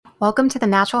Welcome to the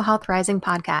Natural Health Rising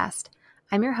podcast.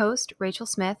 I'm your host, Rachel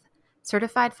Smith,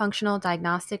 Certified Functional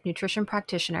Diagnostic Nutrition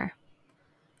Practitioner.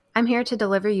 I'm here to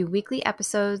deliver you weekly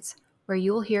episodes where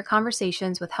you will hear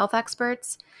conversations with health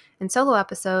experts and solo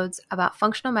episodes about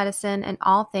functional medicine and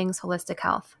all things holistic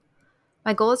health.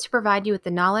 My goal is to provide you with the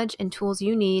knowledge and tools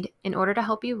you need in order to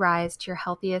help you rise to your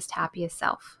healthiest, happiest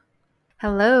self.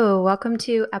 Hello, welcome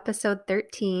to episode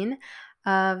 13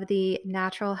 of the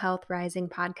Natural Health Rising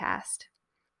podcast.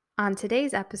 On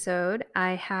today's episode,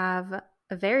 I have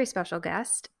a very special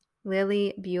guest,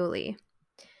 Lilli Bewley.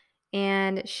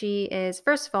 And she is,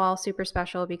 first of all, super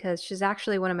special because she's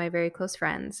actually one of my very close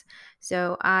friends.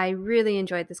 So I really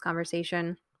enjoyed this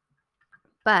conversation.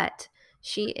 But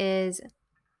she is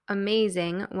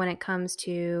amazing when it comes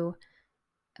to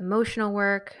emotional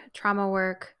work, trauma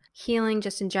work, healing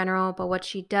just in general. But what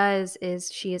she does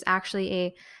is she is actually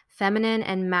a feminine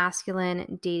and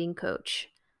masculine dating coach.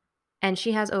 And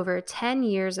she has over 10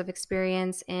 years of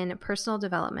experience in personal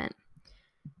development.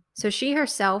 So she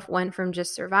herself went from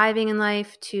just surviving in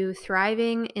life to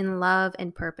thriving in love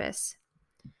and purpose.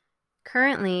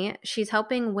 Currently, she's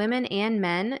helping women and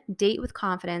men date with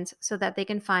confidence so that they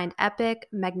can find epic,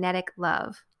 magnetic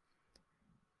love.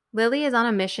 Lilli is on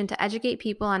a mission to educate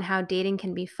people on how dating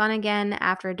can be fun again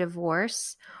after a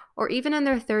divorce, or even in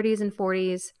their 30s and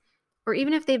 40s, or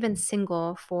even if they've been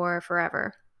single for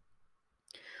forever.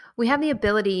 We have the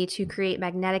ability to create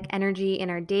magnetic energy in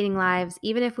our dating lives,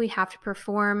 even if we have to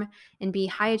perform and be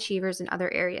high achievers in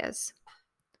other areas.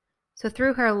 So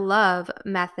through her love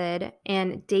method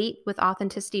and date with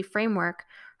authenticity framework,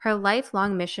 her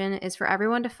lifelong mission is for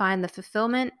everyone to find the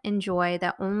fulfillment and joy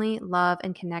that only love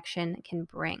and connection can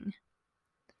bring.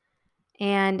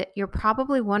 And you're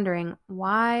probably wondering,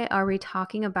 why are we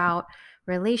talking about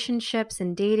relationships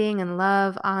and dating and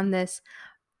love on this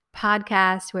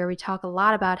podcast where we talk a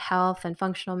lot about health and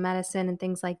functional medicine and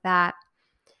things like that?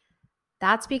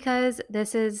 That's because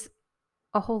this is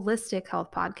a holistic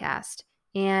health podcast.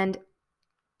 And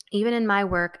even in my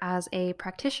work as a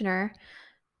practitioner,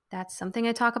 that's something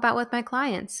I talk about with my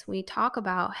clients. We talk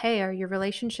about, hey, are your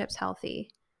relationships healthy?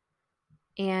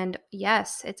 And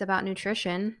yes, it's about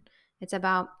nutrition. It's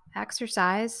about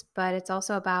exercise, but it's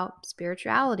also about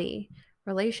spirituality,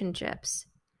 relationships,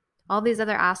 all these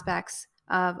other aspects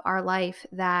of our life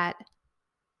that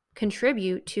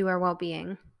contribute to our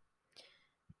well-being.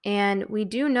 And we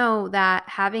do know that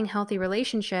having healthy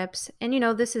relationships, and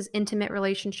this is intimate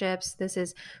relationships, this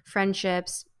is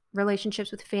friendships, relationships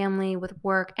with family, with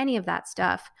work, any of that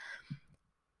stuff.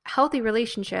 Healthy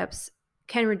relationships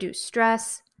can reduce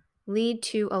stress, lead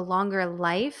to a longer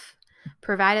life,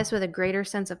 provide us with a greater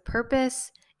sense of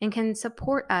purpose, and can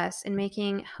support us in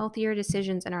making healthier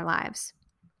decisions in our lives.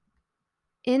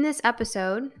 In this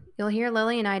episode, you'll hear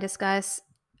Lilli and I discuss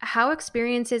how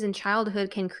experiences in childhood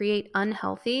can create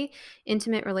unhealthy,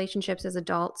 intimate relationships as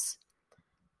adults,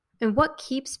 and what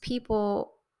keeps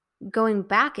people going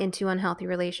back into unhealthy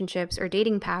relationships or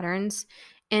dating patterns,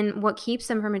 and what keeps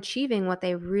them from achieving what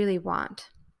they really want.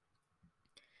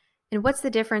 And what's the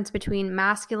difference between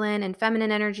masculine and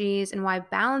feminine energies, and why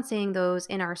balancing those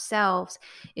in ourselves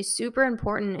is super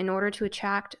important in order to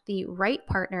attract the right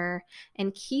partner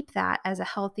and keep that as a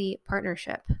healthy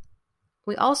partnership.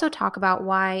 We also talk about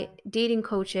why dating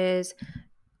coaches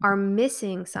are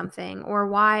missing something, or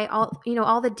why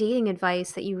all the dating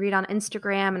advice that you read on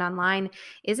Instagram and online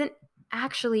isn't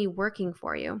actually working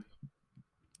for you.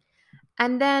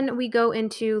 And then we go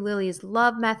into Lilli's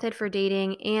love method for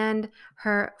dating and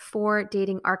her 4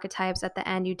 dating archetypes at the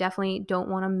end. You definitely don't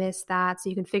want to miss that, so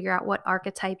you can figure out what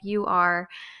archetype you are.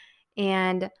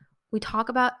 And we talk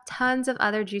about tons of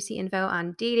other juicy info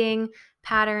on dating,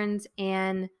 patterns,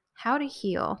 and how to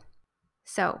heal.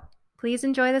 So please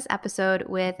enjoy this episode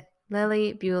with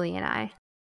Lilli Bewley and I.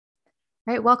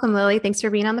 All right, welcome, Lilli. Thanks for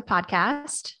being on the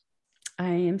podcast. I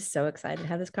am so excited to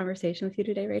have this conversation with you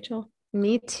today, Rachel.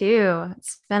 Me too.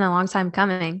 It's been a long time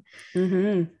coming.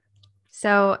 Mm-hmm.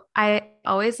 So I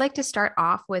always like to start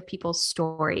off with people's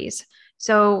stories.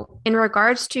 So in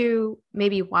regards to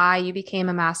maybe why you became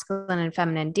a masculine and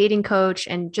feminine dating coach,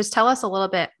 and just tell us a little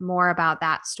bit more about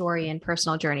that story and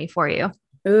personal journey for you.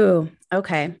 Ooh,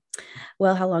 okay.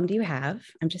 Well, how long do you have?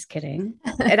 I'm just kidding.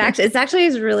 It's actually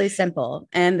is really simple.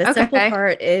 And the simple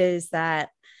part is that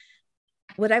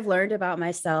what I've learned about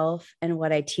myself and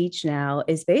what I teach now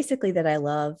is basically that I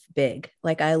love big.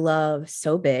 Like I love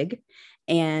so big,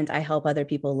 and I help other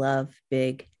people love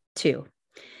big too.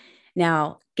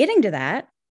 Now, getting to that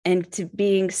and to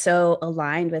being so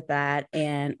aligned with that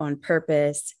and on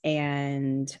purpose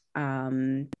and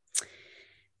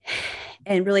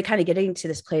and really kind of getting to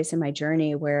this place in my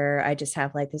journey where I just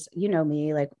have like this,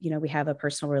 me, like, we have a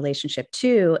personal relationship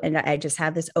too. And I just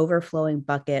have this overflowing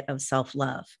bucket of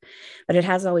self-love, but it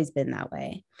has always been that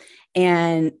way.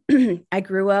 And I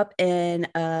grew up in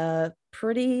a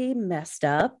pretty messed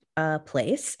up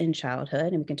place in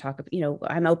childhood. And we can talk,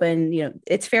 I'm open,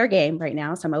 it's fair game right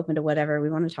now. So I'm open to whatever we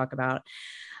want to talk about.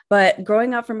 But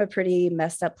growing up from a pretty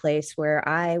messed up place where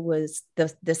I was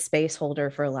the space holder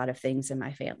for a lot of things in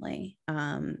my family,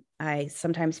 I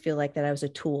sometimes feel like that I was a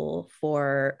tool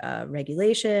for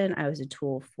regulation. I was a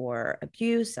tool for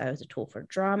abuse. I was a tool for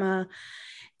drama.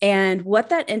 And what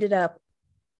that ended up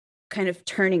kind of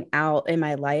turning out in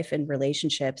my life and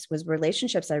relationships was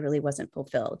relationships I really wasn't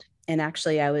fulfilled. And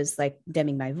actually, I was like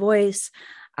dimming my voice.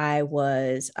 I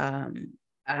was, I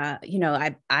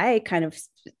kind of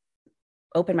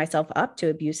opened myself up to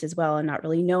abuse as well and not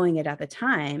really knowing it at the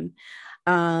time.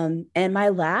 And my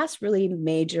last really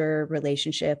major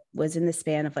relationship was in the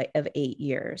span of 8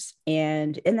 years.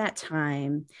 And in that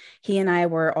time, he and I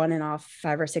were on and off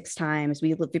 5 or 6 times.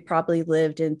 We probably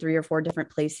lived in 3 or 4 different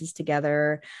places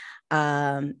together.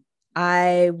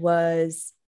 I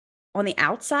was on the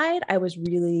outside, I was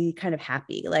really kind of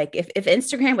happy. Like if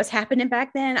Instagram was happening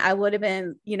back then, I would have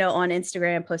been, on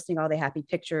Instagram posting all the happy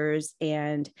pictures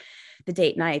and the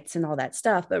date nights and all that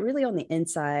stuff. But really on the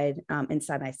inside,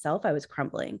 inside myself, I was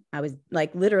crumbling. I was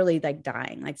like literally like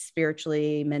dying, like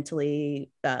spiritually,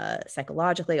 mentally,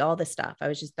 psychologically, all this stuff. I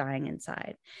was just dying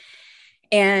inside.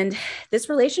 And this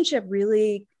relationship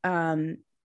really,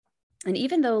 and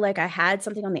even though like I had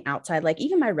something on the outside, like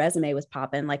even my resume was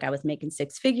popping, like I was making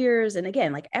 6 figures. And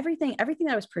again, like everything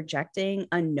that I was projecting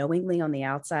unknowingly on the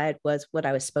outside was what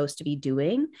I was supposed to be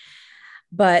doing.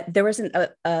 But there was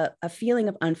a feeling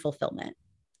of unfulfillment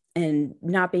and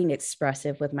not being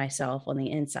expressive with myself on the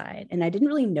inside. And I didn't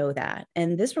really know that.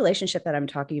 And this relationship that I'm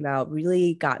talking about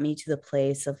really got me to the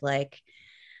place of like,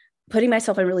 putting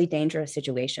myself in really dangerous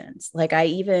situations. Like I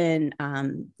even,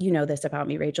 you know this about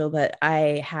me, Rachel, but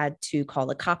I had to call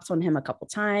the cops on him a couple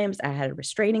times. I had a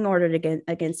restraining order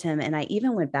against him. And I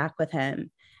even went back with him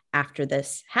after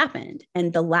this happened.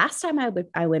 And the last time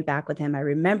I went back with him, I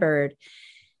remembered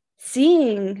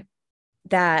seeing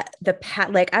that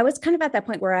like I was kind of at that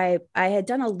point where I had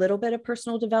done a little bit of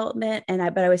personal development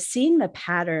but I was seeing the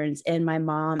patterns in my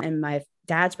mom and my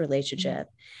dad's relationship.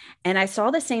 And I saw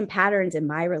the same patterns in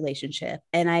my relationship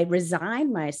and I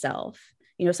resigned myself.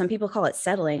 Some people call it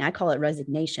settling. I call it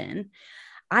resignation.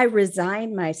 I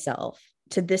resigned myself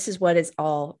to this is what is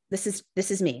all this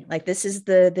is me. Like this is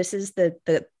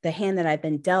the hand that I've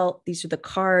been dealt. These are the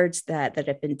cards that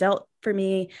have been dealt for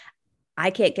me. I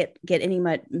can't get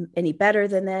any better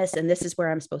than this. And this is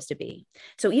where I'm supposed to be.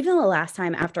 So even the last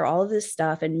time after all of this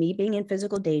stuff and me being in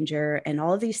physical danger and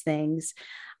all of these things,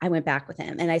 I went back with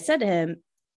him and I said to him,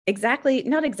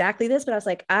 not exactly this, but I was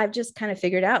like, I've just kind of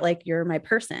figured out like, you're my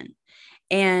person.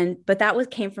 But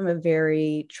that came from a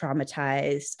very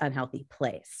traumatized, unhealthy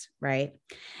place. Right.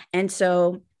 And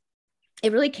so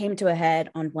it really came to a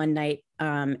head on one night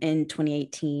in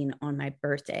 2018 on my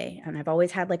birthday. And I've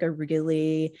always had like a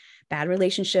really bad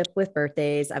relationship with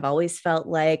birthdays. I've always felt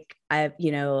like that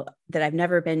I've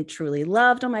never been truly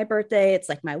loved on my birthday. It's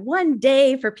like my one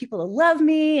day for people to love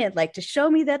me and like to show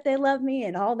me that they love me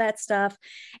and all that stuff.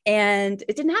 And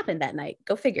it didn't happen that night.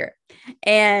 Go figure.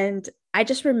 And I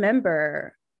just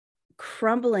remember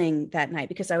crumbling that night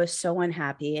because I was so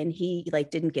unhappy and he like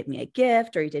didn't give me a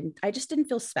gift or I just didn't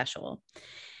feel special.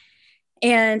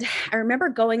 And I remember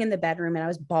going in the bedroom and I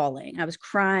was bawling, I was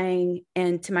crying.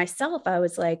 And to myself, I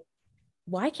was like,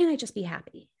 why can't I just be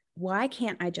happy? Why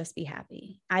can't I just be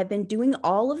happy? I've been doing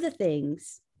all of the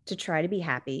things to try to be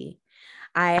happy.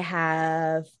 I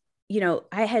had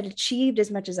achieved as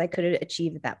much as I could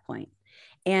achieve at that point.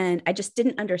 And I just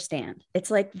didn't understand. It's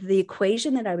like the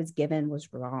equation that I was given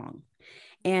was wrong.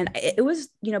 And it was,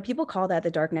 people call that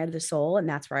the dark night of the soul. And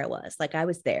that's where I was. Like I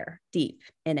was there deep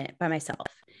in it by myself.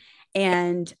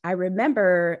 And I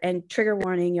remember, and trigger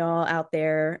warning, y'all out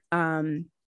there,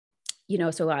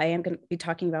 so I am going to be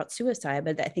talking about suicide,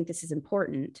 but I think this is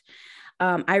important.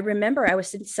 I remember I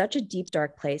was in such a deep,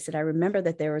 dark place that I remember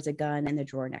that there was a gun in the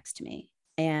drawer next to me.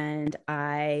 And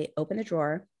I opened the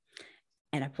drawer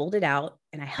and I pulled it out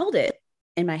and I held it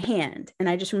in my hand. And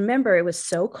I just remember it was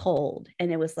so cold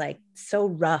and it was like so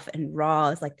rough and raw.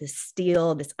 It's like this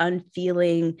steel, this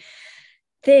unfeeling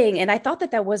thing. And I thought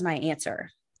that was my answer.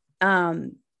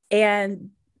 And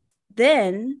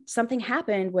then something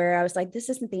happened where I was like, this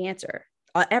isn't the answer.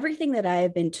 Everything that I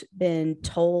have been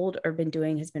told or been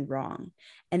doing has been wrong.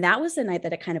 And that was the night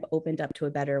that it kind of opened up to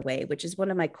a better way, which is one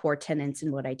of my core tenets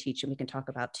in what I teach. And we can talk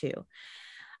about too.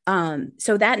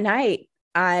 So that night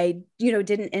I,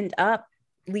 didn't end up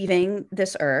leaving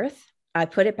this earth. I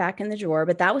put it back in the drawer,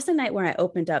 but that was the night where I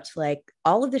opened up to like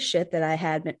all of the shit that I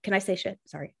had been. Can I say shit?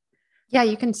 Sorry. Yeah,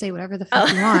 you can say whatever the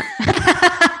fuck you want.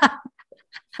 Oh.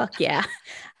 Fuck yeah.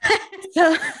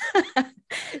 So,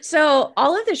 so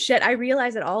all of the shit, I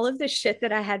realized that all of the shit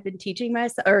that I had been teaching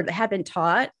myself or had been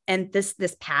taught, and this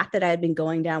path that I had been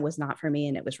going down was not for me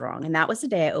and it was wrong. And that was the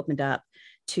day I opened up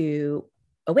to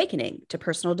awakening, to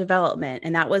personal development.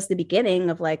 And that was the beginning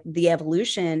of like the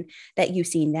evolution that you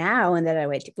see now. And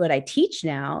that what I teach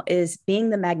now is being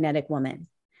the magnetic woman,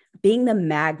 being the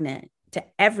magnet to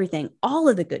everything, all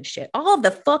of the good shit, all of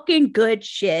the fucking good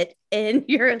shit in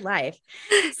your life.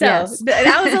 So yes.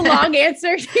 That was a long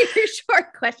answer to your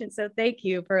short question. So thank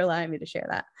you for allowing me to share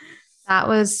that. That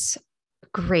was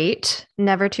great.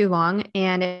 Never too long.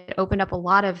 And it opened up a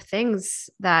lot of things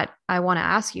that I want to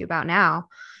ask you about now.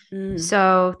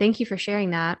 So thank you for sharing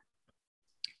that.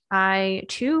 I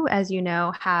too, as you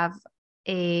know, have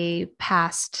a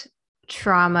past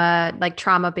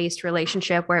trauma-based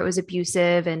relationship where it was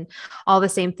abusive and all the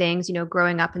same things,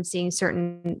 growing up and seeing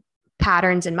certain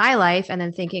patterns in my life and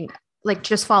then thinking like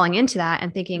just falling into that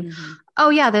and thinking, oh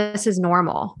yeah, this is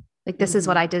normal. Like this is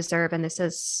what I deserve. And this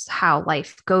is how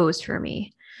life goes for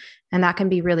me. And that can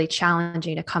be really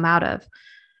challenging to come out of.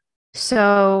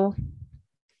 So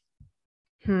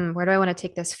where do I want to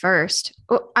take this first?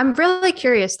 Oh, I'm really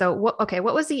curious though. What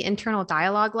was the internal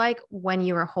dialogue like when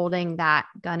you were holding that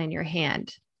gun in your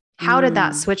hand? How did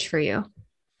that switch for you?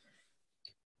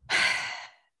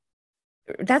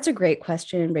 That's a great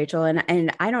question, Rachel.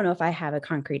 And I don't know if I have a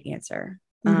concrete answer.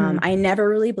 I never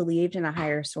really believed in a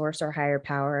higher source or higher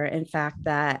power. In fact,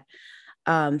 that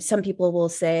some people will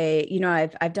say,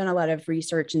 I've done a lot of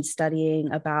research and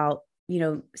studying about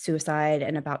suicide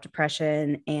and about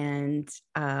depression. And,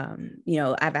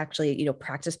 I've actually,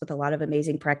 practiced with a lot of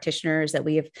amazing practitioners that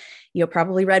we have,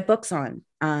 probably read books on,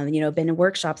 been in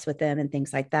workshops with them and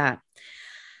things like that.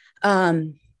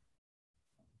 I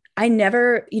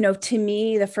never, to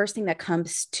me, the first thing that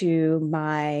comes to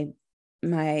my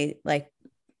like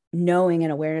knowing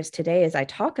and awareness today as I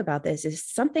talk about this is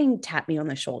something tapped me on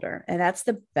the shoulder. And that's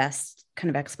the best kind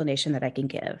of explanation that I can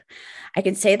give. I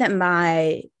can say that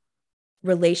my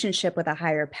relationship with a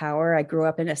higher power. I grew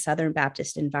up in a Southern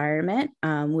Baptist environment,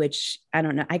 which I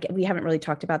don't know. We haven't really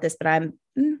talked about this, but I'm,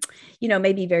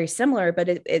 maybe very similar, but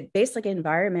it's basically an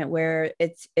environment where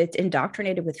it's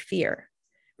indoctrinated with fear,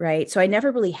 right? So I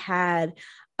never really had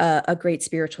a great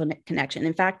spiritual connection.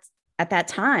 In fact, at that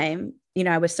time,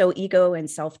 I was so ego and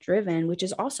self-driven, which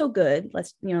is also good.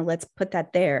 Let's put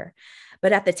that there.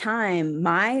 But at the time,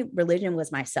 my religion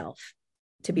was myself,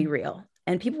 to be real.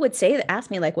 And people would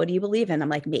ask me like, what do you believe in? I'm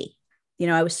like, me.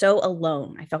 I was so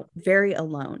alone. I felt very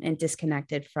alone and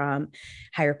disconnected from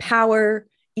higher power,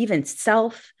 even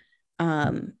self,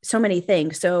 so many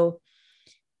things. So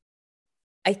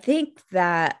I think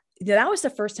that was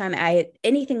the first time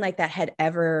anything like that had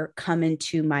ever come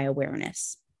into my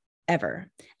awareness, ever.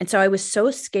 And so I was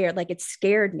so scared, like it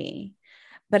scared me.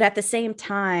 But at the same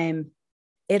time,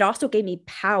 it also gave me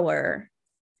power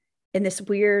in this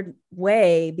weird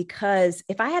way, because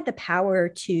if I had the power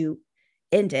to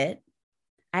end it,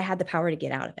 I had the power to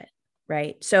get out of it.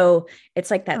 Right. So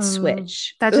it's like that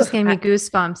switch. That just gave me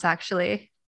goosebumps, actually.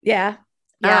 Yeah.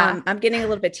 Yeah. I'm getting a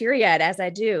little bit teary-eyed as I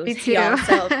do. Me too. Y'all.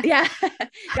 So yeah,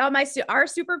 y'all, our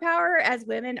superpower as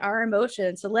women are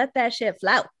emotions. So let that shit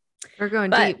flow. We're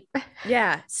going deep.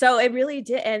 Yeah. So it really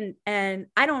did. And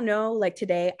I don't know, like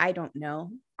today, I don't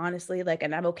know, honestly, like,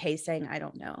 and I'm okay saying I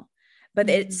don't know.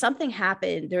 But something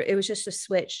happened there. It was just a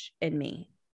switch in me.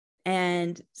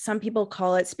 And some people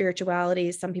call it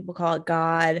spirituality. Some people call it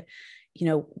God,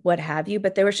 what have you.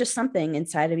 But there was just something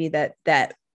inside of me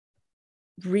that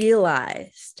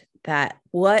realized that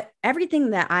everything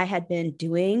that I had been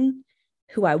doing,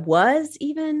 who I was,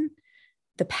 even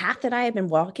the path that I had been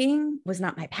walking was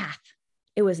not my path.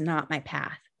 It was not my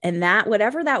path. And that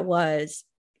whatever that was,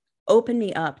 opened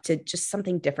me up to just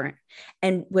something different,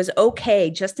 and was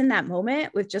okay just in that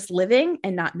moment with just living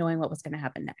and not knowing what was going to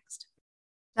happen next.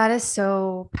 That is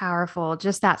so powerful.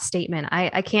 Just that statement.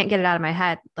 I can't get it out of my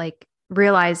head. Like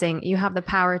realizing you have the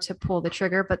power to pull the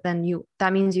trigger, but then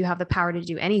that means you have the power to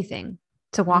do anything,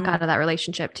 to walk out of that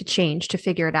relationship, to change, to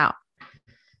figure it out.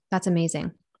 That's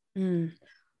amazing.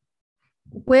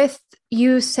 With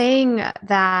you saying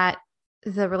that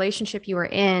the relationship you were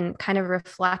in kind of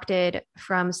reflected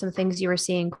from some things you were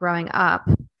seeing growing up,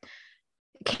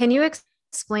 can you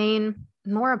explain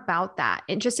more about that?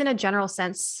 And just in a general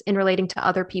sense, in relating to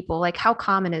other people, like how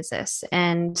common is this?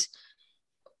 And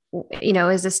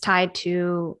is this tied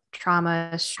to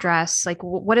trauma, stress? Like,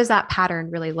 what does that pattern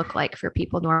really look like for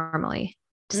people normally?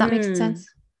 Does that make sense?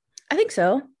 I think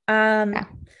so. Yeah.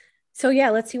 So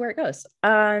yeah, let's see where it goes.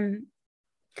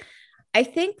 I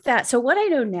think that, so what I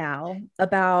know now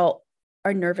about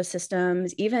our nervous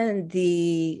systems, even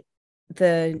the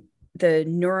the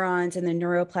neurons and the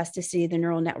neuroplasticity, the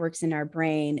neural networks in our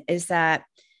brain, is that,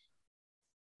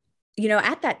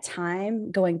 at that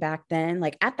time, going back then,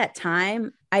 like at that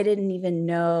time, I didn't even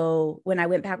know, when I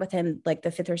went back with him, like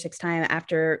the fifth or sixth time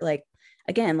after, like,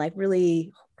 again, like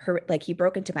really hurt, like he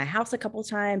broke into my house a couple of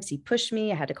times. He pushed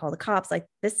me. I had to call the cops. Like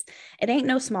this, it ain't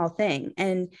no small thing.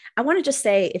 And I want to just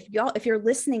say, if you're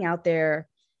listening out there,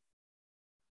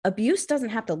 abuse doesn't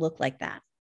have to look like that.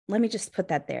 Let me just put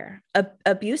that there.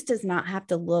 Abuse does not have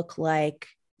to look like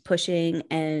pushing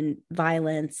and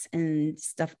violence and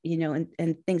stuff,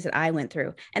 and things that I went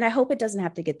through. And I hope it doesn't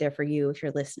have to get there for you if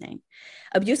you're listening.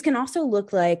 Abuse can also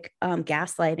look like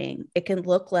gaslighting. It can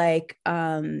look like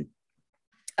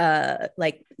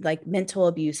like mental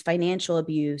abuse, financial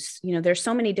abuse. There's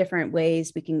so many different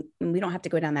ways we don't have to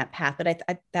go down that path, but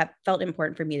I that felt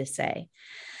important for me to say.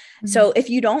 So if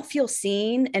you don't feel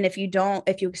seen, and if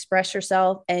you express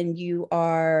yourself and you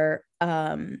are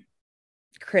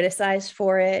criticized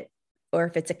for it, or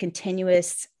if it's a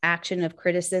continuous action of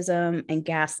criticism and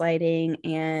gaslighting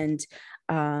and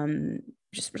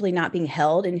just really not being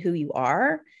held in who you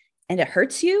are, and it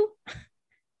hurts you,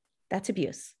 that's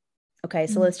abuse. Okay,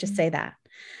 so let's just say that.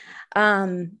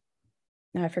 Now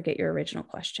I forget your original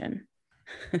question.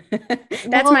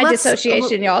 That's my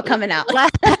dissociation, y'all, coming out.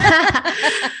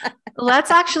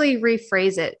 Let's actually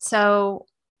rephrase it. So,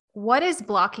 what is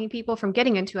blocking people from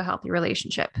getting into a healthy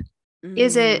relationship?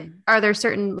 Are there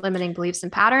certain limiting beliefs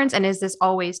and patterns? And is this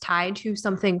always tied to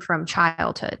something from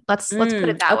childhood? Let's put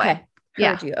it that way.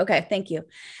 Heard you. Okay. Thank you.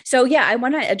 So yeah, I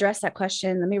want to address that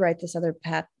question. Let me write this other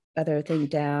thing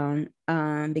down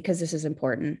because this is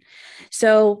important.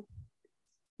 So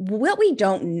what we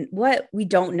don't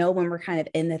know when we're kind of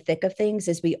in the thick of things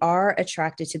is we are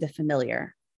attracted to the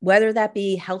familiar, whether that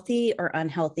be healthy or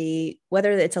unhealthy,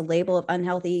 whether it's a label of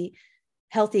unhealthy,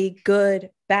 healthy, good,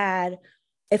 bad.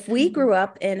 If we grew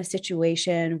up in a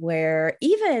situation where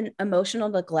even emotional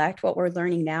neglect, what we're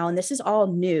learning now, and this is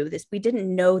all new, we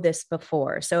didn't know this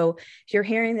before. So if you're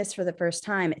hearing this for the first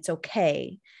time, it's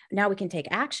okay. Now we can take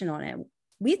action on it.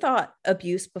 We thought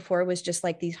abuse before was just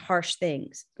like these harsh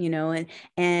things,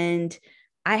 and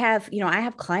I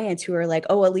have clients who are like,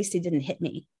 oh, at least he didn't hit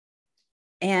me.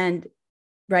 And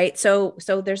right. So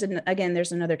there's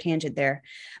another tangent there.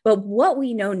 But what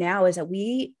we know now is that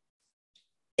we,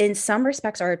 in some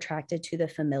respects, are attracted to the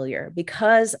familiar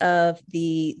because of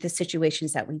the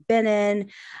situations that we've been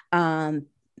in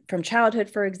from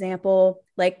childhood, for example,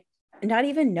 like not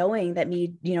even knowing that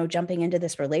me, jumping into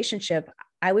this relationship,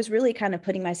 I was really kind of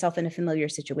putting myself in a familiar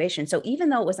situation. So even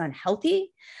though it was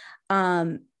unhealthy,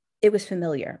 it was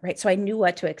familiar, right? So I knew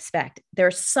what to expect. There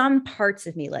are some parts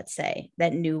of me, let's say,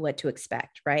 that knew what to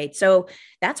expect, right? So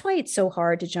that's why it's so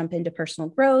hard to jump into personal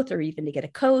growth, or even to get a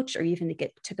coach, or even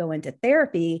to go into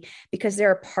therapy, because there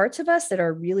are parts of us that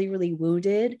are really, really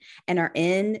wounded and are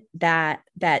in that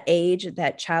age,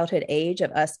 that childhood age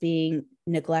of us being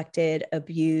neglected,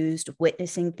 abused,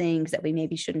 witnessing things that we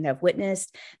maybe shouldn't have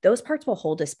witnessed. Those parts will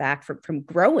hold us back from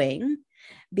growing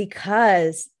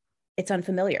because it's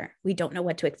unfamiliar. We don't know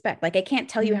what to expect. Like, I can't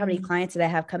tell you how many clients that I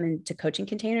have come into coaching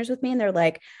containers with me, and they're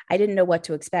like, I didn't know what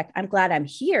to expect. I'm glad I'm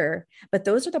here, but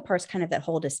those are the parts kind of that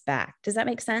hold us back. Does that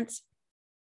make sense?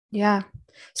 Yeah.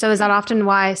 So is that often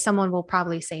why someone will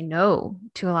probably say no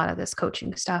to a lot of this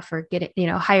coaching stuff, or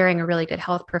hiring a really good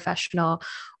health professional,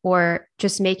 or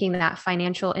just making that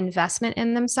financial investment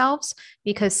in themselves?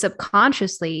 Because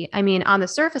subconsciously, I mean, on the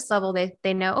surface level,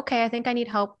 they know, okay, I think I need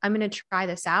help. I'm going to try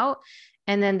this out.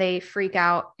 And then they freak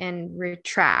out and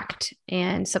retract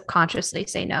and subconsciously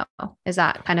say no. Is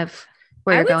that kind of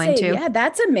where you're going to? Yeah,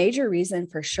 that's a major reason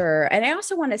for sure. And I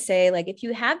also want to say, like, if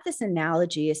you have this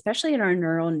analogy, especially in our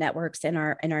neural networks in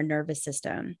our nervous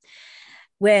system,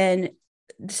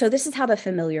 so this is how the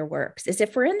familiar works, is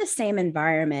if we're in the same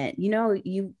environment,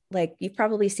 you've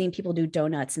probably seen people do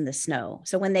donuts in the snow.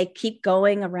 So when they keep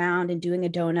going around and doing a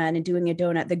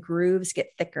donut, the grooves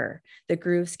get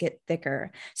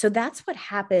thicker. So that's what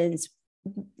happens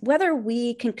whether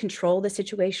we can control the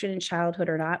situation in childhood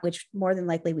or not, which more than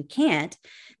likely we can't.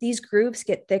 These grooves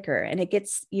get thicker, and it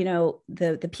gets,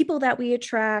 the people that we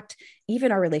attract,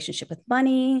 even our relationship with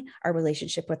money, our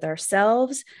relationship with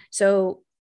ourselves. So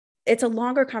it's a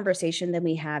longer conversation than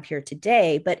we have here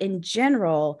today, but in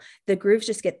general, the grooves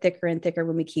just get thicker and thicker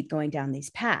when we keep going down these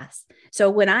paths.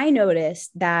 So when I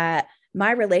noticed that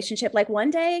my relationship, like one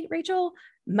day, Rachel,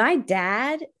 my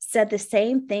dad said the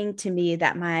same thing to me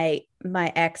that my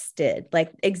ex did,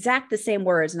 like exact the same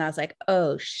words. And I was like,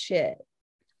 oh shit.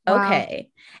 Wow. Okay.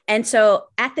 And so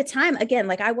at the time, again,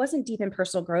 like I wasn't deep in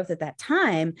personal growth at that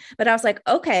time, but I was like,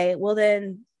 okay, well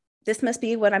then this must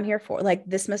be what I'm here for. Like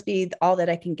this must be all that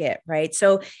I can get. Right.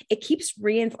 So it keeps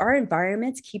our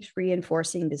environments keeps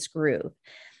reinforcing this groove.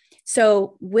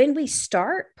 So when we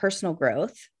start personal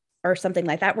growth or something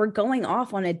like that, we're going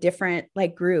off on a different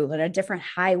like groove and a different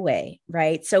highway,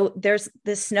 right? So there's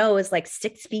the snow is like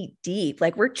 6 feet deep,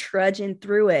 like we're trudging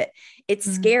through it. It's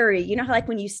scary. You know how like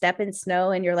when you step in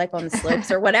snow and you're like on the slopes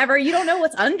or whatever, you don't know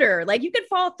what's under, like you could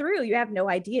fall through, you have no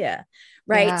idea.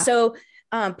 Right. Yeah. So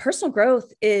personal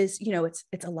growth is,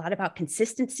 it's a lot about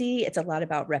consistency. It's a lot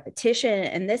about repetition.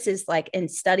 And this is like in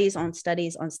studies on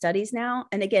studies on studies now.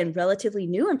 And again, relatively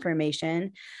new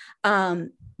information.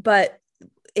 But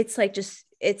it's like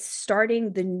it's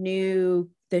starting the new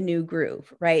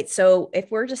groove, right? So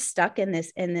if we're just stuck in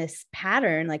this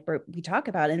pattern, like we talk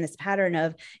about in this pattern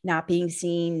of not being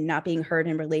seen, not being heard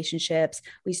in relationships,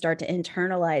 we start to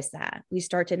internalize that. We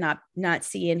start to not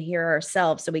see and hear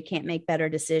ourselves, so we can't make better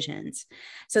decisions.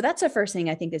 So that's the first thing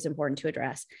I think is important to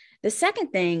address. The second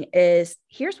thing is,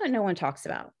 here's what no one talks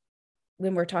about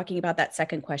when we're talking about that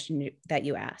second question that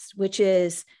you asked, which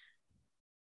is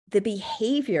the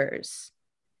behaviors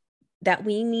that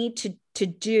we need to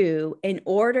do in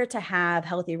order to have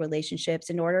healthy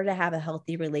relationships, in order to have a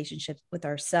healthy relationship with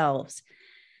ourselves.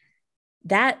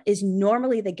 That is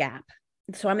normally the gap.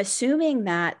 So I'm assuming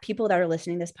that people that are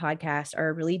listening to this podcast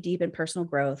are really deep in personal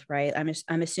growth, right?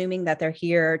 I'm assuming that they're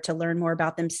here to learn more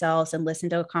about themselves and listen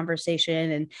to a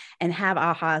conversation and have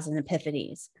ahas and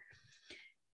epiphanies.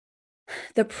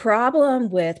 The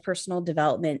problem with personal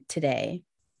development today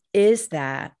is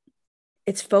that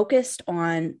it's focused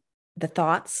on the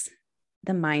thoughts,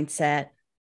 the mindset,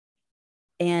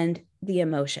 and the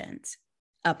emotions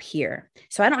up here.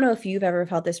 So I don't know if you've ever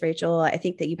felt this, Rachel. I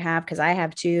think that you have, because I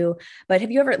have too. But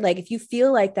have you ever, like, if you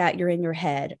feel like that you're in your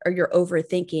head or you're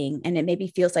overthinking and it maybe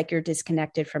feels like you're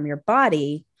disconnected from your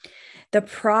body, the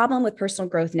problem with personal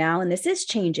growth now, and this is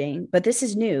changing, but this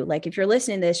is new. Like if you're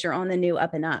listening to this, you're on the new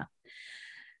up and up.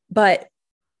 But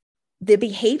the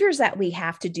behaviors that we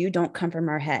have to do don't come from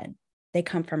our head. They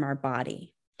come from our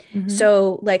body. Mm-hmm.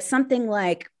 So like something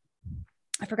like,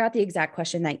 I forgot the exact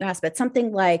question that you asked, but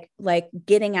something like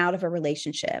getting out of a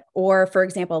relationship, or for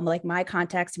example, like my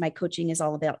context, my coaching is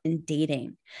all about in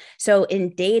dating. So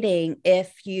in dating,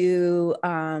 if you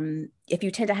tend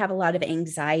to have a lot of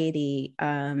anxiety,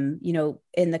 in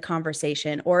the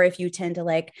conversation, or if you tend to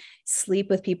like sleep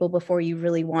with people before you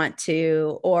really want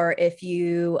to, or if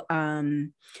you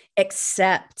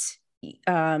accept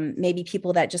maybe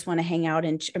people that just want to hang out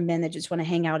and men that just want to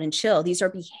hang out and chill. These are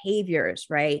behaviors,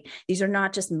 right? These are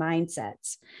not just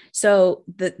mindsets. So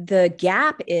the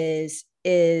gap is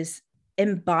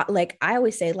like I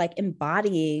always say, like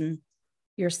embodying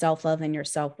your self-love and your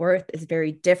self-worth is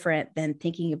very different than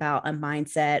thinking about a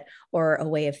mindset or a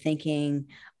way of thinking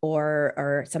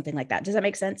or something like that. Does that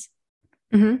make sense?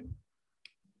 Mm-hmm.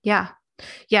 Yeah.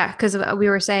 Yeah. Because we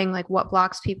were saying like what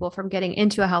blocks people from getting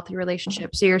into a healthy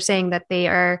relationship. So you're saying that they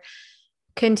are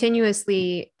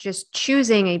continuously just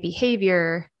choosing a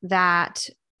behavior that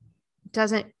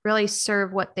doesn't really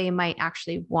serve what they might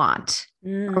actually want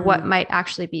or what might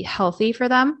actually be healthy for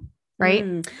them.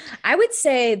 Right. I would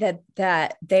say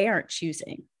that they aren't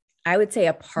choosing. I would say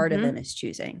a part of them is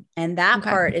choosing. And that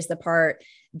part is the part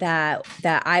that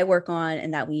I work on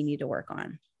and that we need to work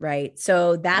on. Right.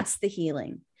 So that's the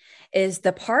healing. Is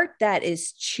the part that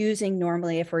is choosing.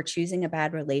 Normally, if we're choosing a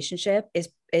bad relationship,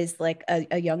 is like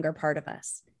a younger part of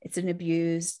us. It's an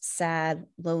abused, sad,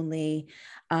 lonely,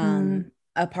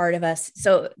 a part of us.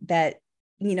 So that,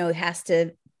 has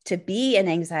to be an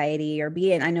anxiety or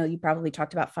be in, I know you probably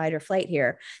talked about fight or flight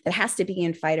here, that has to be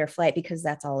in fight or flight because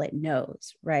that's all it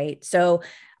knows. Right. So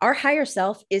our higher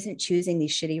self isn't choosing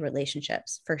these shitty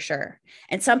relationships for sure.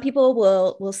 And some people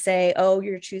will say, oh,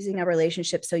 you're choosing a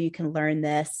relationship so you can learn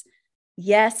this.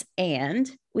 Yes.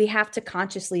 And we have to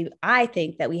consciously, I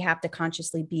think that we have to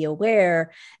consciously be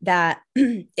aware that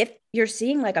if you're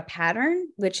seeing like a pattern,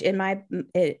 which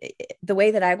the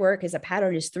way that I work is a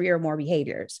pattern is 3 or more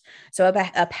behaviors. So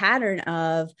a pattern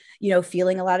of,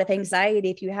 feeling a lot of anxiety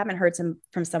if you haven't heard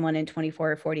from someone in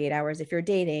 24 or 48 hours, if you're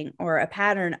dating, or a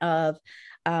pattern of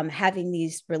having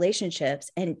these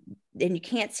relationships and you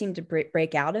can't seem to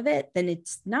break out of it, then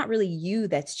it's not really you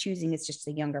that's choosing. It's just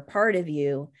a younger part of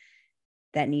you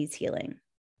that needs healing.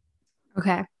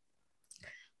 Okay.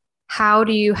 How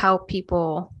do you help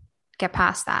people get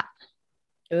past that?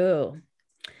 Oh,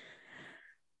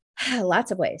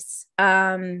 Lots of ways.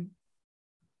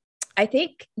 I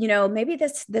think, maybe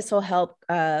this will help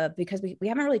because we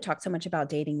haven't really talked so much about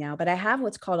dating now, but I have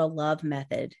what's called a love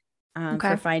method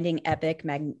for finding epic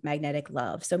magnetic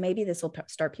love. So maybe this will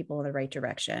start people in the right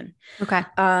direction. Okay.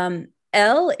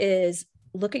 L is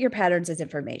look at your patterns as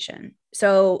information.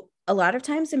 So a lot of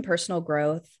times in personal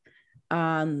growth,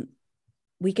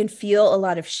 we can feel a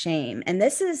lot of shame. And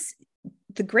this is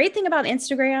the great thing about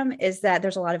Instagram, is that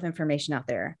there's a lot of information out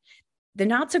there. The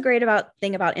not so great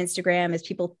thing about Instagram is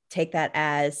people take that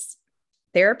as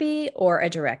therapy or a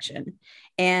direction.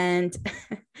 And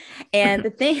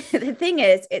the thing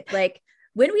is, it's like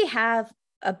when we have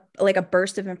a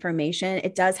burst of information,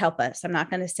 it does help us. I'm not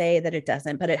going to say that it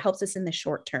doesn't, but it helps us in the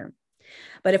short term.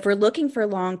 But if we're looking for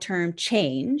long-term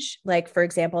change, like for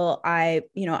example, I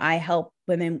help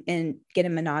women get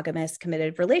in monogamous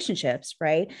committed relationships,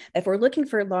 right? If we're looking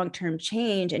for long-term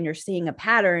change and you're seeing a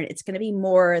pattern, it's going to be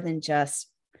more than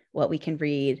just what we can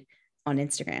read on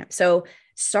Instagram. So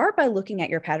start by looking at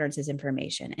your patterns as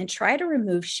information and try to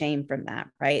remove shame from that,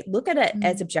 right? Look at it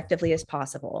as objectively as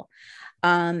possible.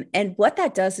 And what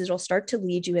that does is it'll start to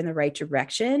lead you in the right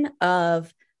direction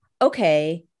of,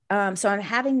 okay, so I'm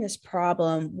having this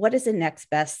problem. What is the next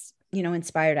best,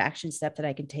 inspired action step that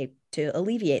I can take to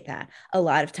alleviate that? A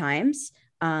lot of times,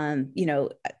 I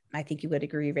think you would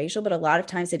agree, Rachel, but a lot of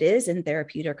times it is in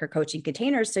therapeutic or coaching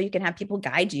containers. So you can have people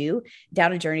guide you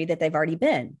down a journey that they've already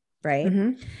been, right?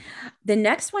 Mm-hmm. The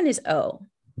next one is O,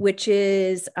 which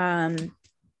is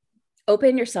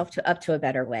open yourself up to a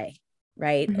better way.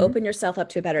 Right? Mm-hmm. Open yourself up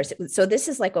to a better. So this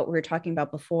is like what we were talking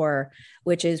about before,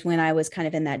 which is when I was kind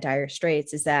of in that dire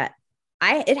straits, is that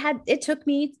it took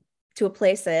me to a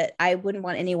place that I wouldn't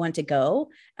want anyone to go,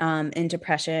 in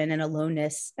depression and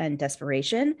aloneness and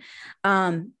desperation.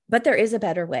 But there is a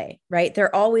better way, right?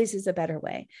 There always is a better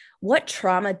way. What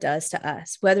trauma does to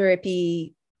us, whether it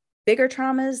be bigger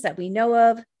traumas that we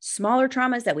know of, smaller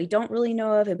traumas that we don't really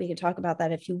know of, and we can talk about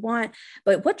that if you want.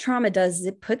 But what trauma does is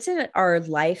it puts in our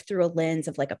life through a lens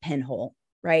of like a pinhole,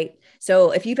 right?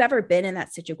 So if you've ever been in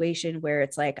that situation where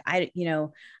it's like, you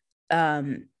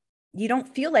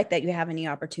don't feel like that you have any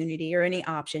opportunity or any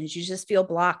options, you just feel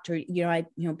blocked, or,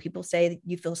 people say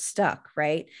you feel stuck,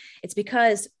 right? It's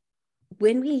because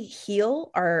when we heal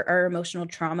our emotional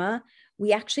trauma,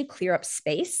 we actually clear up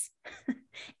space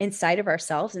inside of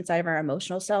ourselves, inside of our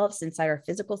emotional selves, inside our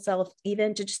physical self,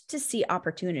 even to see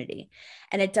opportunity.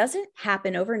 And it doesn't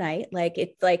happen overnight. Like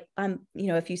it's like,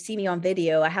 if you see me on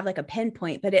video, I have like a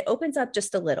pinpoint, but it opens up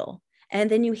just a little. And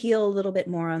then you heal a little bit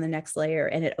more on the next layer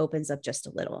and it opens up just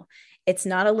a little. It's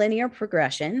not a linear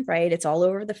progression, right? It's all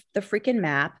over the freaking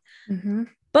map. Mm-hmm.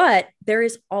 But there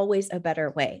is always a better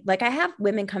way. Like I have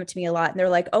women come to me a lot and they're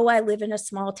like, oh, I live in a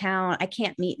small town. I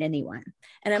can't meet anyone.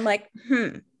 And I'm like,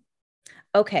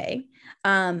 okay.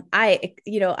 I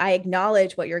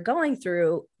acknowledge what you're going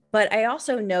through, but I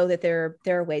also know that there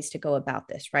are ways to go about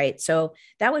this, right? So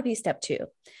that would be step 2.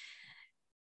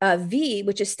 V,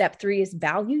 which is step 3, is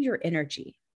value your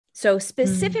energy. So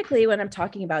specifically when I'm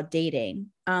talking about dating,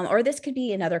 or this could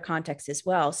be in other contexts as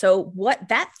well. So what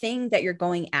that thing that you're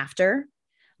going after,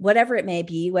 whatever it may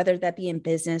be, whether that be in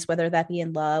business, whether that be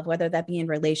in love, whether that be in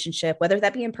relationship, whether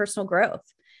that be in personal growth,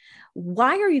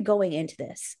 why are you going into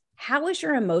this? How is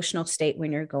your emotional state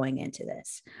when you're going into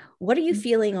this? What are you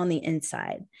feeling on the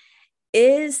inside?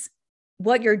 Is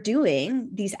what you're doing,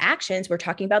 these actions, we're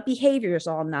talking about behaviors,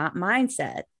 all not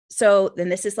mindset. So then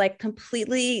this is like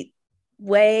completely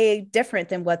way different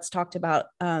than what's talked about,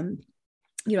 in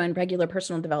regular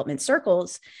personal development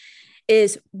circles,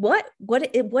 is what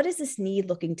is this need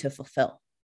looking to fulfill,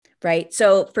 right?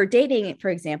 So for dating, for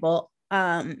example,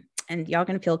 and y'all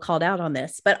going to feel called out on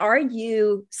this, but are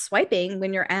you swiping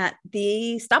when you're at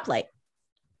the stoplight?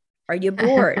 Are you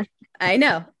bored? I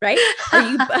know, right? Are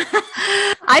you?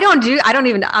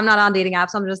 I'm not on dating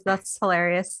apps. That's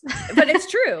hilarious. But it's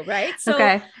true, right? So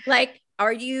okay. Like,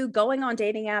 are you going on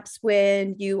dating apps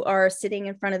when you are sitting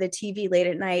in front of the TV late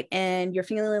at night and you're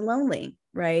feeling lonely,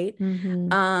 right?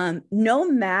 Mm-hmm. No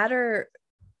matter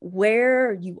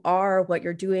where you are, what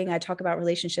you're doing, I talk about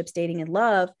relationships, dating, and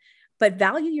love, but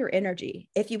value your energy.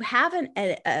 If you have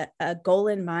a goal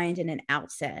in mind and an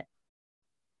outset,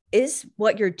 is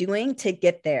what you're doing to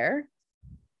get there,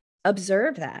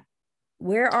 observe that.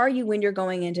 Where are you when you're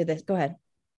going into this? Go ahead.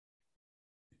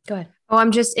 Oh,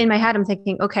 I'm just in my head. I'm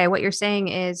thinking, okay, what you're saying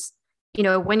is,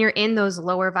 when you're in those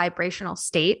lower vibrational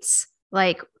states,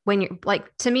 like when you're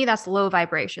like, to me, that's low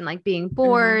vibration, like being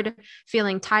bored,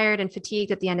 feeling tired and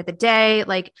fatigued at the end of the day,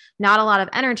 like not a lot of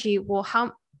energy. Well,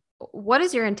 what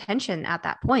is your intention at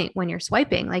that point when you're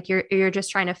swiping? Like you're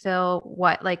just trying to fill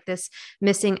what, like this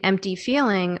missing empty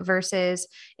feeling, versus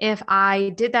if I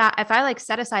did that, if I like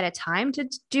set aside a time to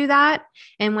do that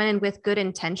and went in with good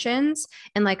intentions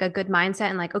and like a good mindset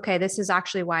and like, okay, this is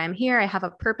actually why I'm here. I have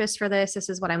a purpose for this. This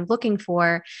is what I'm looking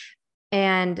for.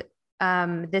 And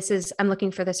I'm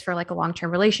looking for this for like a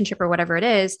long-term relationship or whatever it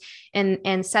is.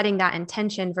 And setting that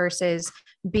intention versus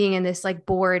being in this like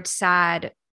bored,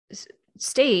 sad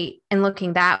state and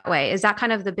looking that way. Is that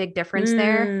kind of the big difference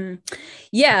there?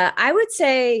 Yeah, I would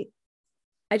say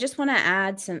I just want to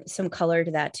add some color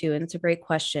to that too. And it's a great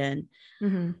question.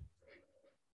 Mm-hmm.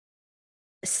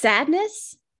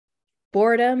 Sadness,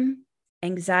 boredom,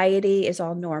 anxiety is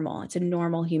all normal. It's a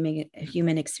normal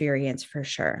human experience for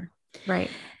sure. Right.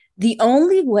 The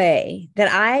only way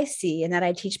that I see and that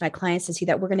I teach my clients to see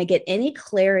that we're going to get any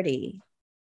clarity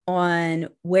on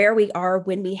where we are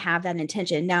when we have that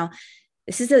intention. Now,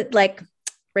 this is like,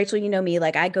 Rachel, you know me,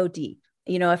 like I go deep.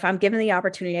 If I'm given the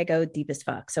opportunity, I go deep as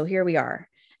fuck. So here we are.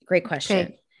 Great question.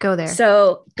 Okay, go there.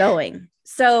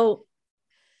 So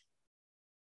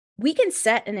we can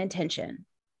set an intention,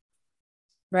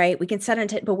 right? We can set an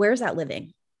intention, but where's that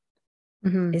living?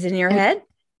 Mm-hmm. Is it in your head?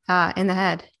 In the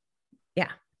head. Yeah.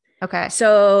 Okay.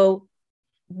 So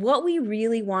what we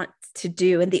really want to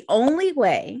do, and the only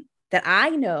way that I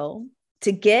know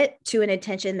to get to an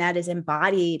intention that is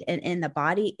embodied and in the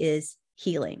body, is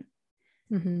healing.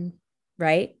 Mm-hmm.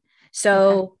 Right?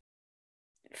 So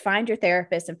find your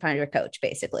therapist and find your coach,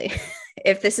 basically,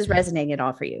 if this is resonating at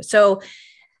all for you. So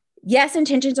yes,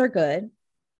 intentions are good.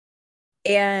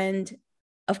 And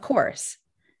of course,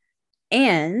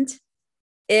 and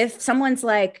if someone's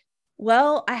like,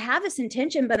 well, I have this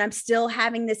intention, but I'm still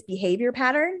having this behavior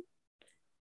pattern,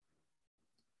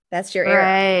 that's your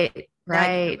error.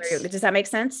 Right. Does that make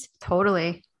sense?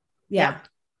 Totally. Yeah.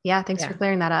 Yeah. Thanks for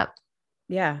clearing that up.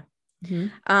 Yeah.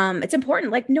 Mm-hmm. It's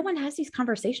important. Like no one has these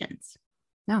conversations.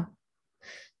 No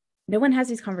one has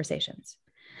these conversations.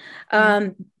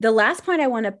 The last point I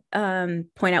want to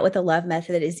point out with the love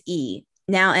method is E.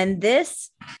 Now, and this,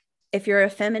 if you're a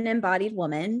feminine bodied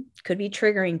woman, could be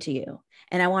triggering to you.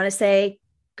 And I want to say,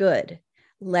 good,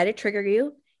 let it trigger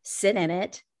you, sit in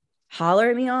it, holler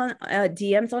at me on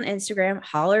DMs on Instagram,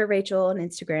 holler at Rachel on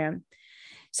Instagram.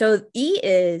 So E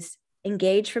is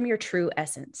engage from your true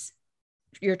essence,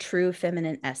 your true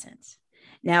feminine essence.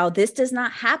 Now, this does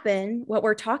not happen. What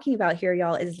we're talking about here,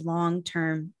 y'all, is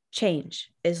long-term change,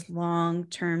 is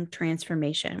long-term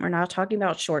transformation. We're not talking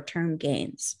about short-term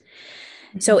gains.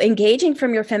 Mm-hmm. So engaging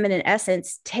from your feminine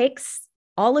essence takes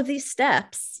all of these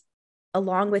steps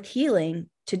along with healing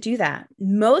to do that.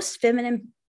 Most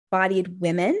feminine-bodied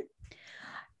women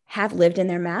have lived in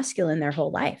their masculine their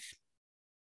whole life.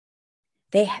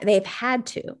 They've had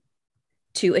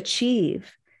to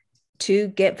achieve, to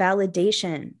get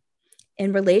validation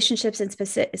in relationships and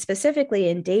specifically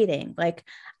in dating. Like,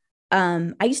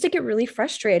 I used to get really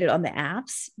frustrated on the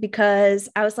apps because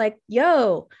I was like,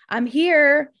 yo, I'm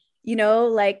here,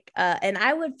 and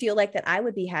I would feel like that I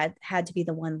would be had to be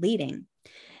the one leading.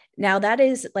 Now that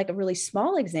is like a really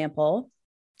small example.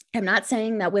 I'm not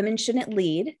saying that women shouldn't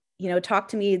lead. Talk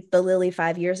to me, the Lilli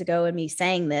 5 years ago, and me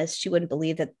saying this, she wouldn't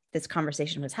believe that this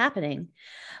conversation was happening.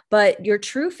 But your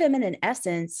true feminine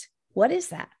essence, what is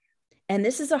that? And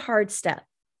this is a hard step.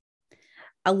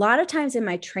 A lot of times in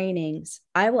my trainings,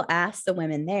 I will ask the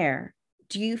women there,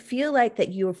 do you feel like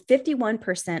that you're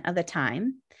 51% of the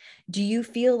time? Do you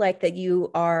feel like that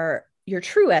your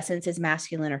true essence is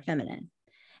masculine or feminine?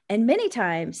 And many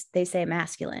times they say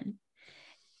masculine.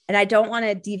 And I don't want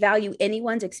to devalue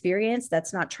anyone's experience.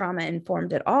 That's not trauma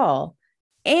informed at all.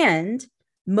 And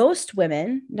most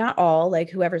women, not all, like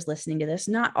whoever's listening to this,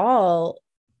 not all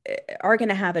are going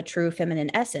to have a true feminine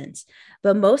essence.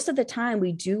 But most of the time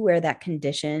we do wear that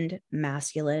conditioned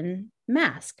masculine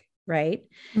mask, right?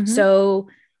 Mm-hmm. So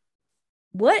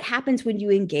what happens when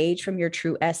you engage from your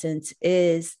true essence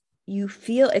is you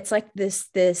feel it's like this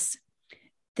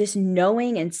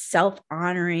knowing and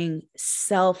self-honoring,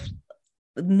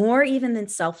 more even than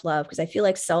self-love, because I feel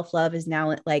like self-love is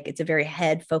now like it's a very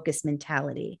head-focused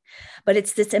mentality, but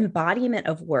it's this embodiment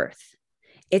of worth.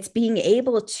 It's being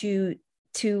able to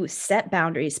set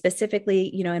boundaries, specifically,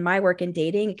 in my work in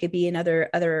dating, it could be in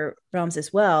other realms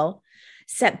as well,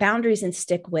 set boundaries and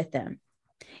stick with them.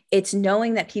 It's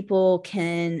knowing that people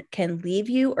can leave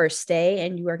you or stay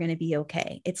and you are going to be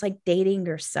okay. It's like dating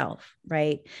yourself,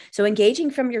 right? So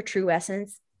engaging from your true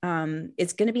essence,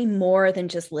 it's going to be more than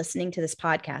just listening to this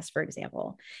podcast, for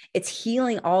example. It's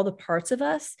healing all the parts of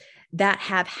us that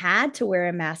have had to wear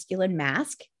a masculine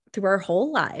mask through our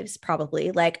whole lives,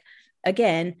 probably. Like,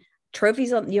 again,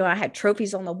 trophies on, I had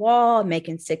trophies on the wall,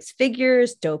 making six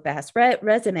figures, dope ass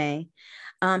resume.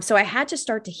 So I had to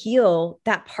start to heal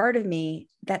that part of me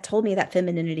that told me that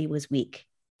femininity was weak,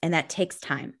 and that takes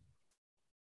time.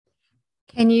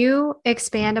 Can you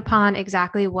expand upon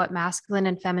exactly what masculine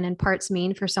and feminine parts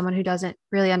mean for someone who doesn't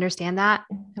really understand that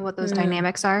and what those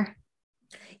dynamics are?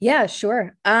 Yeah,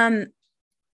 sure.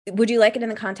 Would you like it in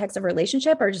the context of a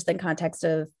relationship or just in context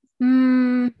of?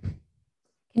 Can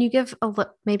you give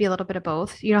maybe a little bit of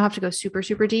both? You don't have to go super,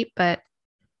 super deep, but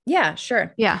Yeah,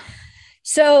 sure. Yeah.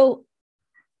 So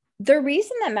the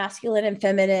reason that masculine and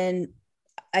feminine,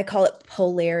 I call it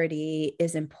polarity,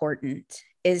 is important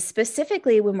is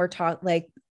specifically when we're talking, like,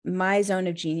 my zone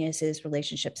of genius is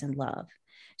relationships and love.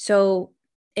 So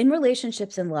in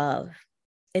relationships and love,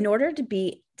 in order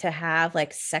to have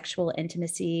like sexual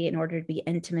intimacy, in order to be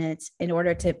intimate, in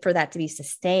order for that to be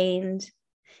sustained,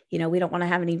 we don't want to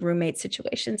have any roommate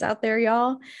situations out there,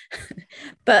 y'all.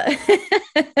 but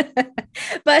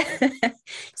but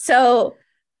so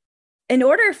in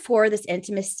order for this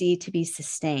intimacy to be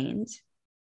sustained,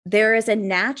 there is a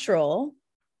natural,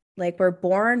 like, we're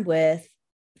born with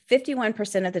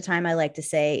 51% of the time, I like to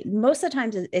say, most of the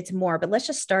times it's more, but let's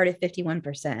just start at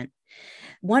 51%.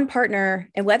 One partner,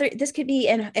 and whether this could be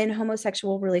in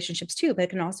homosexual relationships too, but it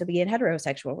can also be in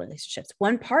heterosexual relationships.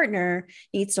 One partner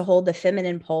needs to hold the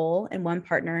feminine pole and one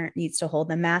partner needs to hold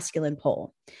the masculine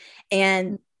pole.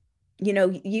 And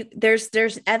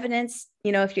there's evidence,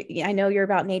 I know you're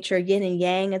about nature, yin and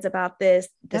yang is about this,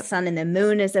 the sun and the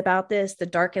moon is about this, the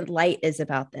dark and light is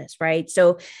about this, right?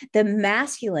 So the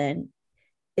masculine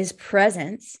is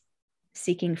presence,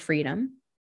 seeking freedom.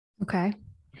 Okay.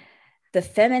 The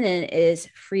feminine is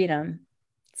freedom,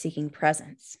 seeking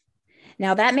presence.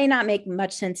 Now, that may not make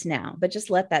much sense now, but just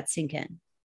let that sink in,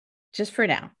 just for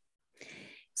now.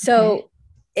 So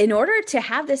in order to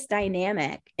have this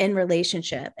dynamic in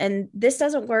relationship, and this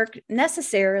doesn't work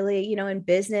necessarily, in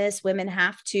business, women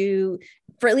have to,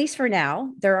 for at least for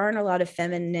now, there aren't a lot of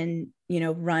feminine,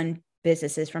 run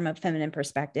businesses from a feminine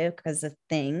perspective because of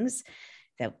things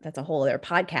that's a whole other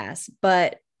podcast,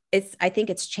 but I think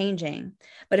it's changing.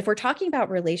 But if we're talking about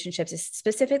relationships,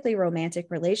 specifically romantic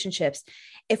relationships,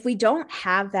 if we don't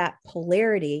have that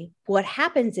polarity, what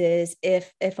happens is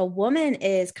if a woman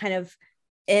is kind of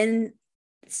in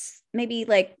maybe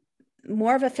like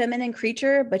more of a feminine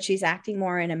creature, but she's acting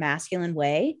more in a masculine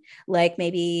way, like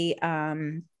maybe,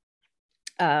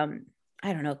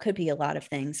 I don't know, it could be a lot of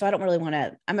things. So I don't really want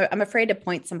to, I'm afraid to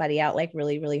point somebody out like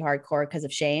really, really hardcore because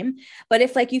of shame. But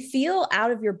if like you feel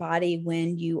out of your body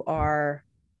when you are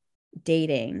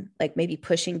dating, like maybe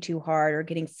pushing too hard or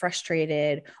getting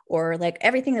frustrated, or like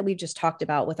everything that we've just talked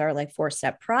about with our like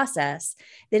 4-step process,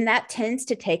 then that tends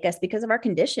to take us, because of our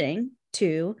conditioning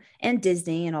too, and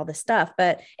Disney and all this stuff,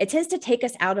 but it tends to take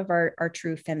us out of our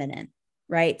true feminine,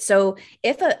 right? So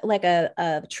if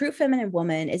a true feminine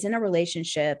woman is in a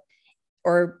relationship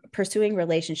or pursuing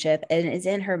relationship and is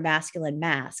in her masculine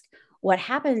mask, what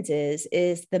happens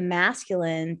is the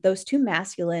masculine, those two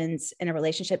masculines in a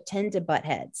relationship tend to butt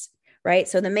heads, right?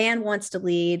 So the man wants to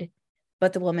lead,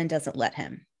 but the woman doesn't let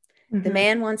him. Mm-hmm. The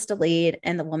man wants to lead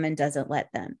and the woman doesn't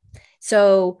let them.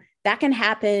 So that can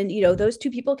happen, those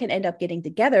two people can end up getting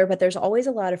together, but there's always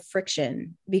a lot of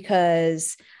friction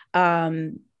because,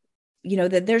 that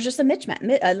there's just a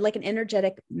mismatch, like an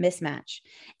energetic mismatch.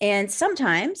 And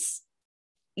sometimes,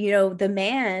 the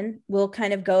man will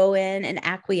kind of go in and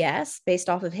acquiesce based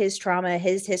off of his trauma,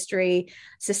 his history,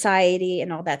 society,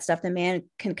 and all that stuff. The man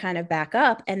can kind of back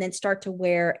up and then start to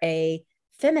wear a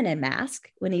feminine mask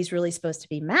when he's really supposed to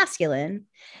be masculine.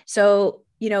 So,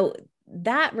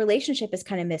 that relationship is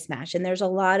kind of mismatched. And there's a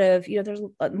lot of, there's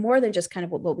more than just kind of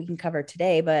what we can cover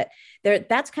today, but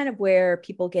that's kind of where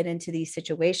people get into these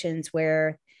situations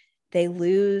where they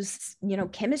lose,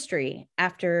 chemistry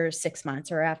after 6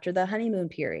 months or after the honeymoon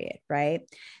period, right?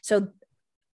 So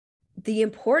the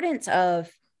importance of,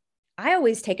 I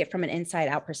always take it from an inside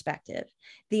out perspective,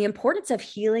 the importance of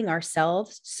healing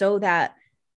ourselves so that,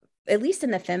 at least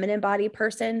in the feminine body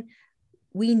person,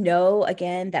 we know,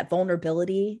 again, that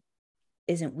vulnerability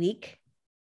isn't weak,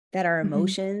 that our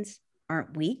emotions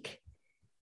aren't weak,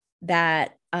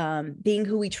 that being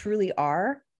who we truly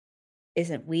are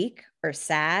isn't weak or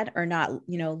sad or not,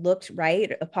 looked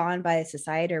right upon by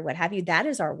society or what have you. That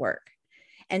is our work.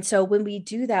 And so when we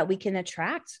do that, we can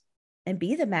attract and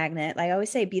be the magnet. Like I always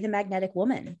say, be the magnetic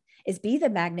woman, is be the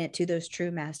magnet to those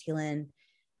true masculine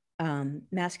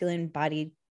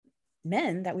bodied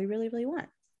men that we really, really want.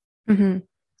 Mm-hmm. Is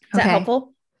that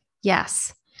helpful?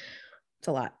 Yes. It's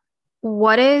a lot.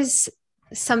 What is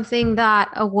something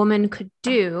that a woman could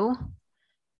do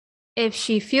if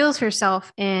she feels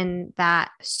herself in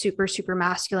that super, super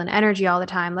masculine energy all the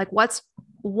time, like what's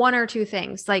one or two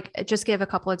things? Like just give a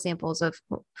couple examples of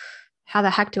how the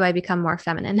heck do I become more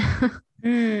feminine?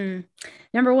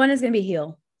 Number one is going to be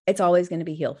heal. It's always going to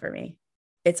be heal for me.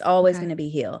 It's always Okay. going to be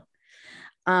heal.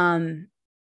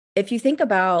 If you think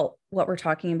about what we're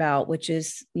talking about, which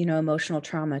is, emotional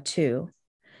trauma too,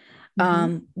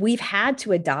 we've had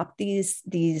to adopt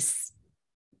these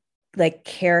like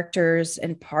characters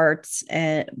and parts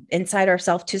and inside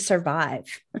ourselves to survive.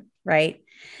 Right.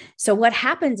 So what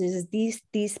happens is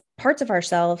these parts of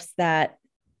ourselves that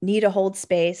need to hold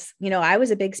space. I was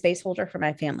a big space holder for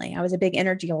my family. I was a big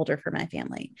energy holder for my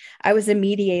family. I was a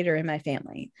mediator in my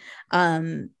family.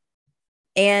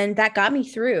 And that got me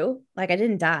through. Like, I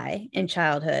didn't die in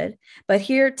childhood, but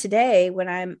here today, when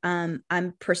I want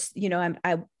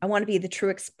to be the true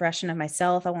expression of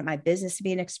myself. I want my business to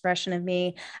be an expression of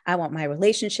me. I want my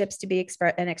relationships to be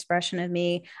an expression of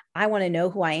me. I want to know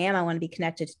who I am. I want to be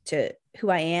connected to who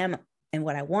I am and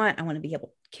what I want. I want to be able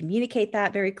to communicate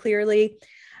that very clearly.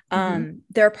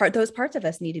 Those parts of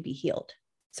us need to be healed.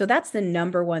 So that's the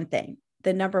number one thing,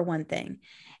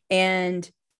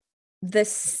 And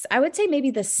I would say maybe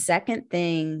the second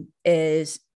thing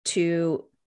is to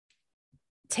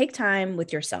take time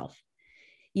with yourself.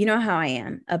 You know how I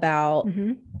am about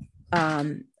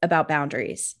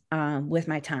boundaries, with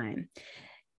my time.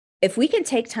 If we can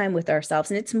take time with ourselves,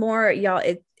 and it's more, y'all,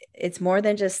 it's more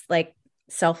than just like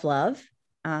self-love.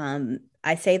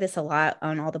 I say this a lot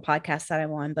on all the podcasts that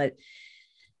I'm on, but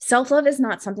self-love is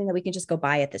not something that we can just go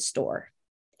buy at the store.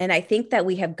 And I think that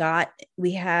we have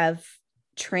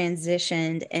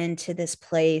transitioned into this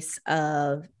place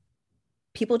of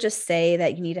people just say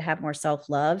that you need to have more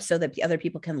self-love so that the other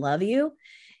people can love you.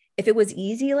 If it was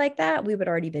easy like that, we would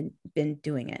already been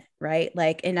doing it. Right.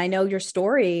 Like, and I know your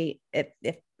story, if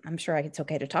I'm sure it's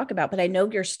okay to talk about, but I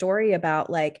know your story about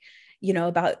like,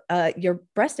 about your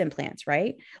breast implants,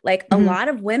 right? Like a lot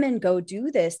of women go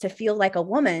do this to feel like a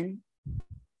woman.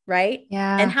 Right.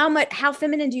 Yeah. And how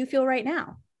feminine do you feel right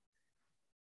now?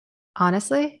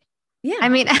 Honestly, Yeah. I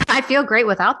mean, I feel great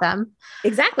without them.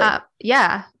 Exactly.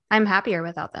 Yeah, I'm happier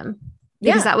without them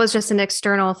because Yeah. that was just an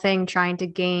external thing trying to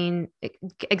gain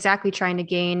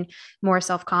more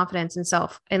self-confidence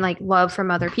and like love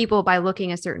from other people by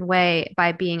looking a certain way,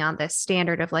 by being on this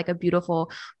standard of like a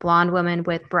beautiful blonde woman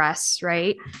with breasts,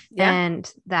 right? Yeah.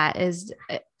 And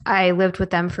I lived with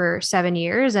them for 7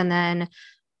 years, and then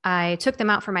I took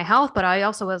them out for my health, but I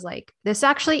also was like, this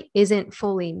actually isn't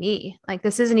fully me. Like,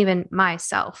 this isn't even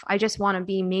myself. I just want to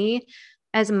be me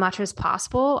as much as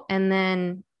possible and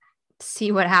then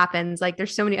see what happens. Like,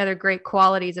 there's so many other great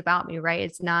qualities about me, right?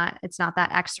 It's not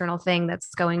that external thing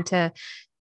that's going to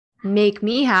make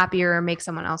me happier or make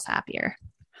someone else happier.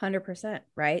 100%.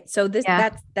 Right. So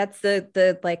that's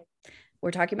the like, we're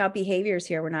talking about behaviors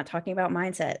here. We're not talking about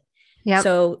mindset. Yeah.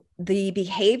 So the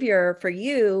behavior for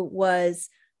you was,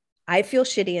 I feel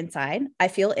shitty inside.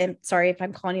 Sorry if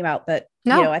I'm calling you out, but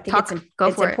no, I think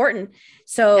it's important.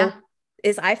 So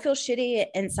I feel shitty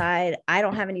inside. I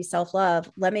don't have any self-love.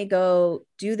 Let me go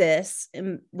do this,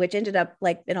 which ended up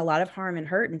like in a lot of harm and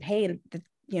hurt and pain,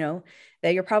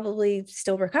 that you're probably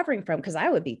still recovering from. Cause I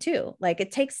would be too. Like,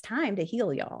 it takes time to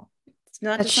heal, y'all. It's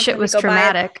not that just shit was go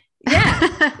traumatic. Yeah.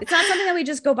 It's not something that we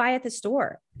just go buy at the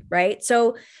store. Right.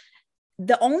 So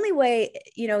the only way,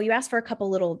 you asked for a couple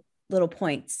little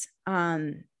points.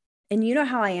 And you know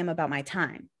how I am about my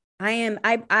time.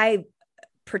 I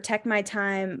protect my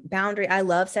time boundary. I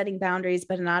love setting boundaries,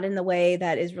 but not in the way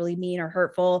that is really mean or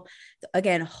hurtful.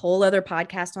 Again, a whole other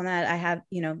podcast on that. I have,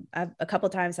 a couple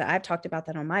of times that I've talked about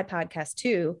that on my podcast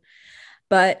too,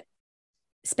 but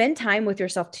spend time with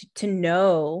yourself to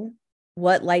know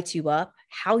what lights you up,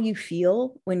 how you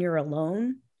feel when you're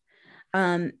alone.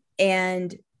 And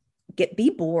be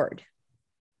bored.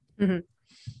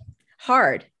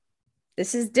 Hard.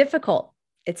 This is difficult.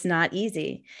 It's not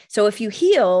easy. So if you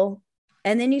heal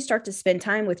and then you start to spend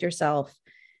time with yourself,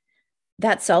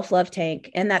 that self-love tank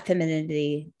and that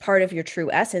femininity part of your true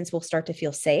essence will start to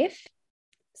feel safe,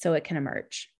 so it can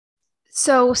emerge.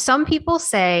 So some people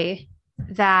say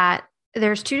that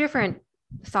there's two different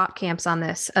thought camps on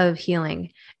this of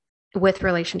healing with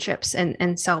relationships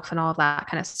and self and all of that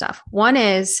kind of stuff. One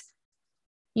is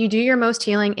you do your most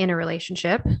healing in a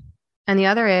relationship, and the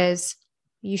other is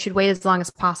you should wait as long as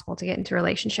possible to get into a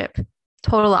relationship.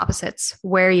 Total opposites.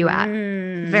 Where are you at?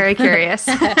 Very curious.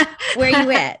 Where are you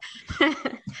at?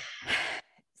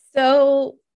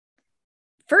 So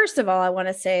first of all, I want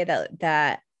to say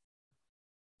that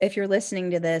if you're listening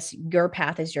to this, your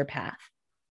path is your path.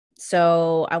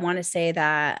 So I want to say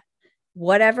that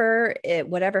whatever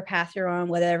path you're on,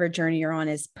 whatever journey you're on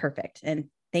is perfect. And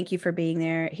thank you for being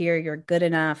there. Here, you're good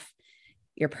enough.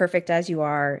 You're perfect as you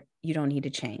are. You don't need to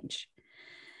change.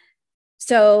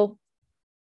 So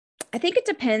I think it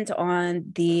depends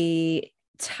on the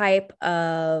type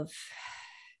of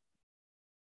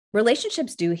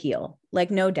relationships do heal,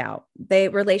 like no doubt.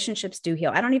 Relationships do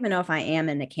heal. I don't even know if I am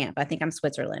in the camp. I think I'm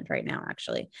Switzerland right now,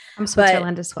 actually. I'm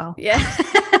Switzerland as well. Yeah.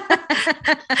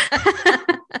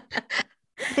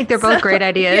 I think they're both great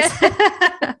ideas.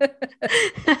 Yeah.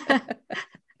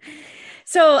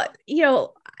 So,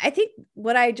 I think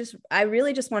I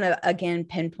really just want to again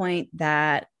pinpoint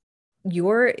that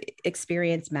your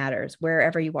experience matters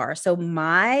wherever you are. So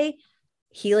my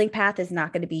healing path is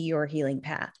not going to be your healing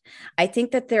path. I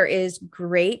think that there is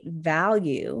great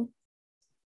value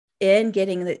in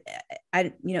getting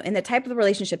in the type of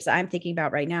relationships that I'm thinking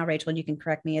about right now, Rachel, and you can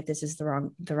correct me if this is the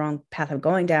wrong path I'm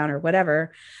going down or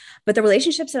whatever. But the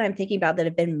relationships that I'm thinking about that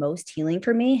have been most healing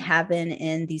for me have been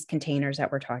in these containers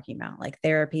that we're talking about, like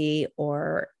therapy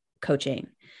or coaching.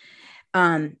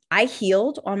 I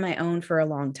healed on my own for a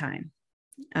long time.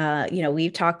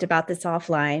 We've talked about this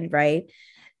offline, right?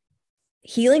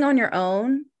 Healing on your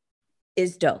own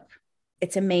is dope.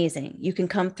 It's amazing. You can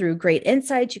come through great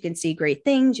insights. You can see great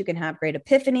things. You can have great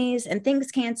epiphanies, and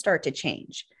things can start to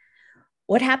change.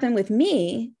 What happened with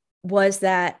me was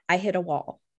that I hit a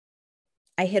wall.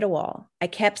 I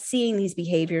kept seeing these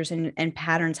behaviors and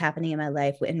patterns happening in my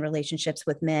life in relationships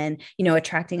with men,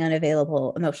 attracting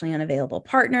emotionally unavailable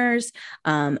partners.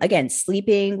 Again,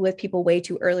 sleeping with people way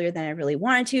too earlier than I really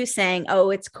wanted to, saying, oh,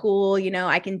 it's cool.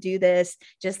 I can do this,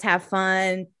 just have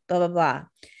fun, blah, blah, blah.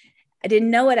 I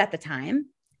didn't know it at the time,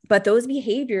 but those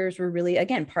behaviors were really,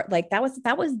 again, that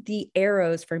was the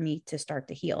arrows for me to start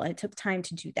to heal. And it took time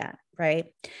to do that.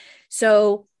 Right.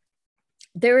 So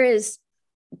there is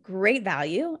great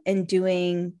value in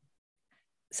doing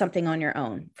something on your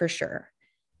own for sure.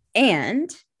 And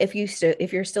if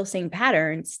you're still seeing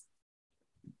patterns,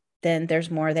 then there's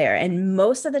more there. And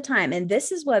most of the time, and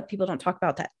this is what people don't talk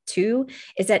about that too,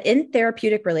 is that in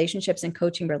therapeutic relationships and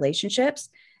coaching relationships,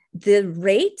 the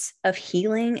rate of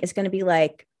healing is going to be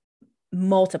like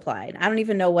multiplied. I don't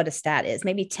even know what a stat is,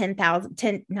 maybe 10,000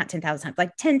 times,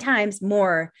 like 10 times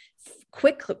more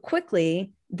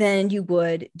quickly than you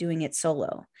would doing it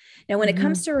solo. Now, when it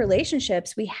comes to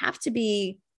relationships, we have to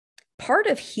be, part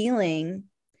of healing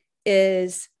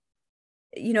is,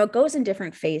 it goes in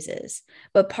different phases,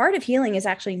 but part of healing is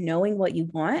actually knowing what you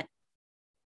want,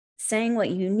 saying what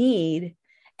you need,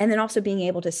 and then also being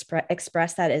able to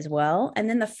express that as well. And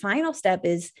then the final step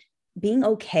is being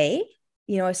okay.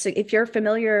 So if you're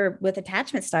familiar with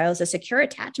attachment styles, a secure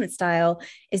attachment style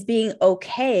is being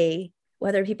okay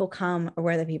whether people come or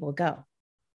whether people go.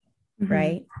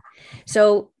 Right.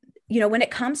 So, when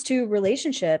it comes to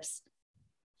relationships,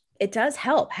 it does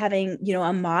help having,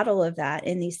 a model of that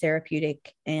in these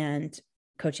therapeutic and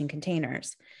coaching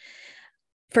containers.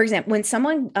 For example, when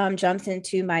someone jumps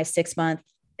into my 6-month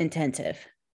intensive,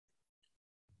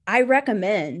 I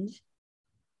recommend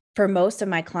for most of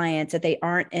my clients that they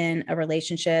aren't in a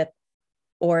relationship,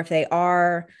 or if they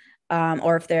are,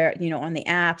 or if they're, on the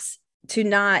apps, to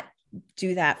not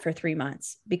do that for 3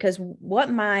 months. Because what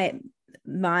my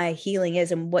healing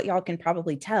is, and what y'all can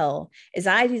probably tell, is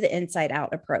I do the inside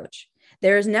out approach.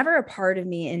 There's never a part of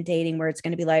me in dating where it's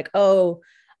going to be like, oh,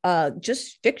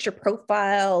 just fix your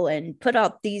profile and put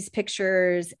up these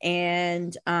pictures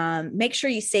and make sure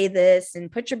you say this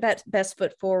and put your best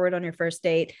foot forward on your first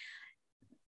date.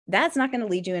 That's not going to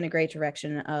lead you in a great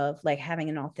direction of like having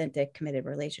an authentic, committed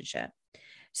relationship.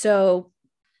 So,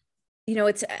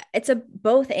 it's a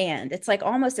both and. It's like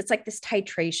this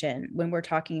titration when we're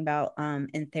talking about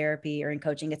in therapy or in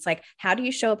coaching. It's like, how do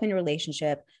you show up in a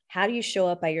relationship? How do you show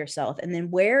up by yourself? And then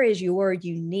where is your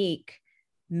unique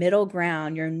middle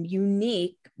ground, your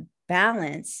unique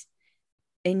balance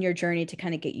in your journey to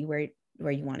kind of get you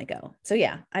where you want to go? So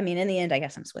yeah, I mean, in the end, I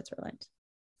guess I'm Switzerland.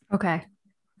 Okay.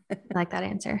 I like that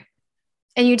answer.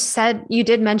 And you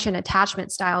did mention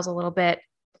attachment styles a little bit.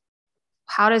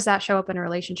 How does that show up in a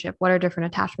relationship? What are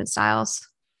different attachment styles?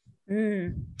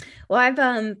 Well,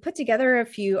 I've put together a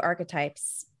few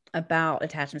archetypes about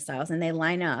attachment styles, and they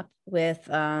line up with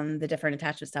the different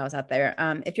attachment styles out there.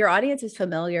 If your audience is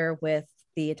familiar with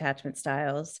the attachment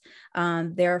styles,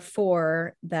 there are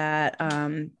 4 that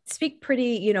speak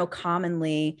pretty,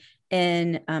 commonly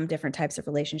in different types of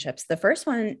relationships. The first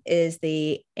one is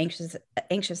the anxious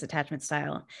attachment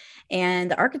style. And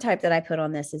the archetype that I put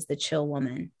on this is the chill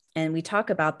woman. And we talk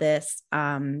about this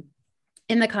in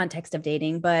the context of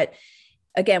dating. But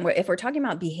again, if we're talking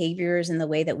about behaviors and the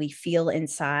way that we feel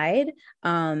inside,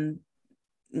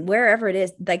 wherever it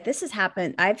is, like this has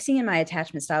happened. I've seen my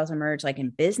attachment styles emerge like in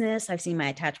business. I've seen my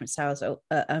attachment styles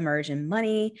emerge in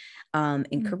money,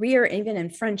 in career, even in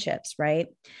friendships. Right.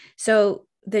 So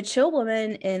the chill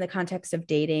woman in the context of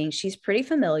dating, she's pretty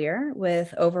familiar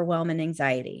with overwhelm and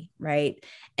anxiety. Right.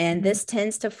 And this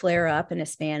tends to flare up in a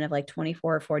span of like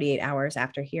 24 or 48 hours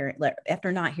after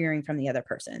not hearing from the other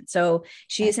person. So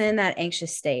she's in that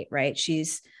anxious state. Right. She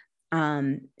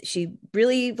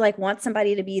really like wants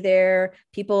somebody to be there.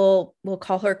 People will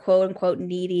call her quote unquote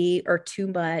needy or too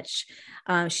much.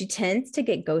 She tends to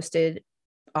get ghosted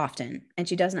often, and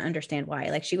she doesn't understand why.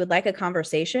 Like she would like a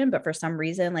conversation, but for some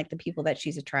reason, like the people that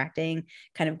she's attracting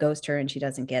kind of ghost her and she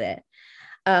doesn't get it.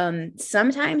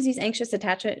 Sometimes these anxious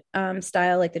attachment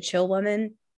style, like the chill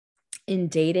woman in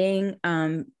dating,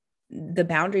 the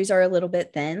boundaries are a little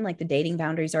bit thin, like the dating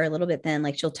boundaries are a little bit thin.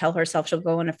 Like she'll tell herself she'll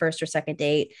go on a first or second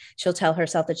date. She'll tell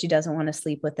herself that she doesn't want to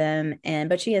sleep with them.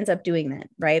 But she ends up doing that,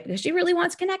 right? Because she really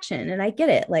wants connection. And I get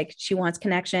it. Like she wants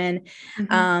connection.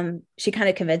 She kind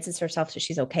of convinces herself that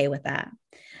she's okay with that.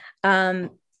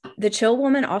 The chill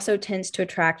woman also tends to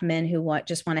attract men who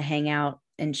just want to hang out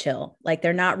and chill. Like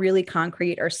they're not really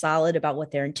concrete or solid about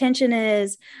what their intention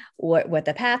is, what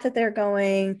the path that they're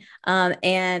going.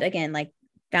 And again, like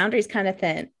boundaries kind of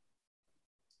thin.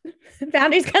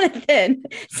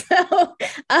 So,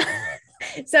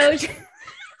 so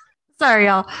sorry,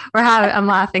 y'all. I'm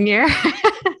laughing here.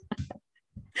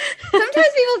 Sometimes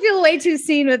people feel way too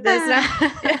seen with this.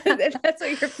 If that's what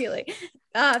you're feeling.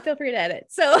 Feel free to edit.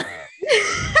 So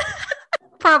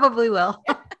probably will.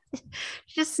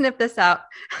 Just snip this out.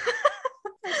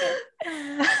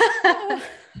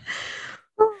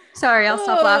 Sorry, I'll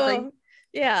stop laughing.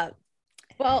 Yeah.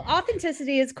 Well,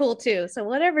 authenticity is cool too. So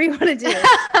whatever you want to do.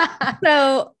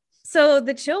 So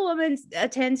the chill woman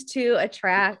tends to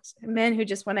attract men who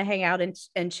just want to hang out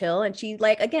and chill. And she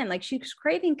she's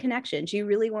craving connection. She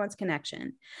really wants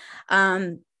connection.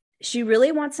 She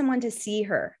really wants someone to see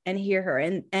her and hear her.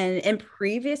 And in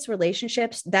previous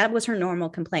relationships, that was her normal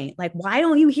complaint. Like, why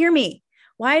don't you hear me?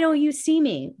 Why don't you see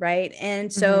me? Right.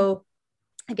 And so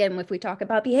again, if we talk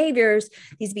about behaviors,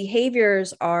 these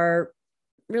behaviors are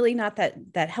really not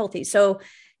that healthy. So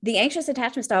the anxious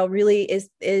attachment style really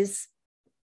is,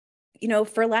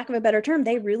 for lack of a better term,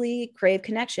 they really crave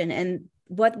connection. And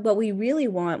what we really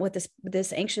want, what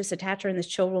this anxious attacher and this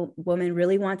chill woman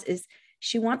really wants is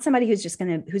she wants somebody who's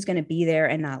going to be there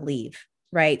and not leave.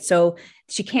 Right. So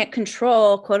she can't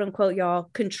control, quote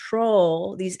unquote,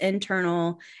 control these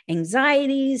internal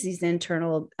anxieties, these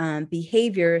internal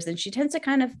behaviors. And she tends to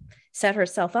kind of set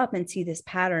herself up and see this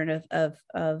pattern of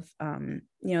kind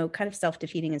of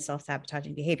self-defeating and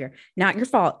self-sabotaging behavior. Not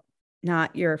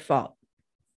your fault.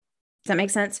 Does that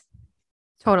make sense?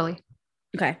 Totally.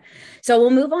 Okay. So we'll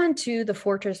move on to the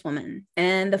fortress woman.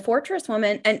 And the fortress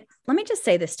woman, and let me just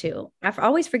say this too. I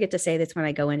always forget to say this when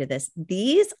I go into this.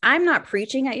 I'm not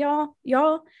preaching at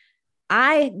y'all.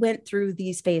 I went through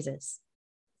these phases.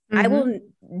 I will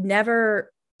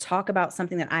never talk about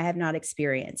something that I have not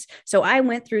experienced. So I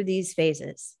went through these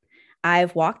phases.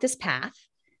 I've walked this path.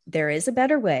 There is a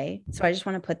better way. So I just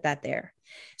want to put that there.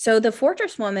 So the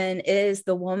fortress woman is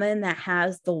the woman that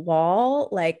has the wall,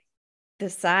 like the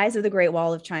size of the Great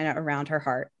Wall of China around her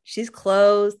heart. She's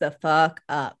closed the fuck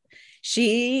up.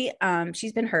 She's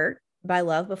been hurt by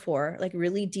love before, like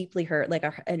really deeply hurt, like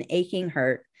an aching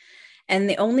hurt. And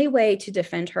the only way to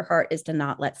defend her heart is to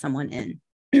not let someone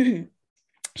in.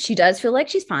 She does feel like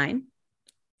she's fine.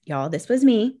 Y'all, this was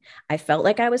me. I felt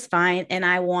like I was fine. And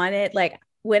I wanted, like,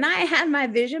 when I had my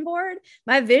vision board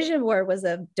was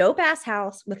a dope ass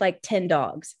house with like 10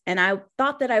 dogs. And I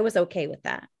thought that I was okay with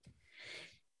that.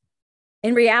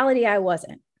 In reality, I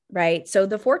wasn't, right? So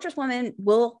the fortress woman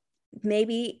will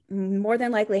maybe more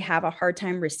than likely have a hard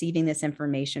time receiving this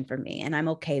information from me. And I'm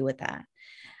okay with that.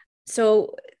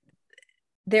 So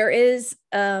there is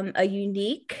a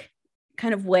unique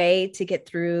kind of way to get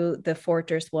through the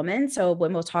fortress woman. So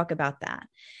when we'll talk about that,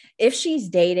 if she's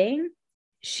dating,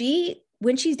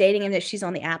 when she's dating and if she's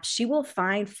on the app, she will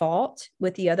find fault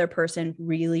with the other person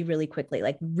really, really quickly,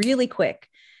 like really quick.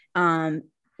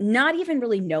 Not even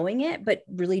really knowing it, but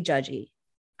really judgy.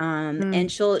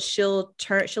 And she'll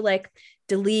like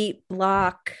delete,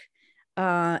 block,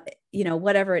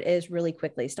 whatever it is really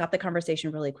quickly, stop the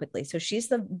conversation really quickly. So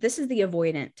this is the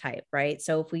avoidant type, right?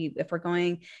 So if we're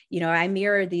going, I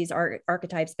mirror these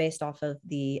archetypes based off of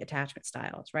the attachment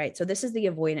styles, right? So this is the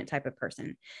avoidant type of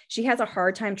person. She has a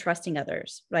hard time trusting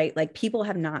others, right? Like people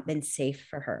have not been safe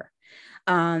for her.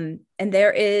 And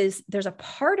there's a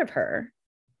part of her,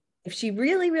 if she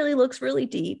really, really looks really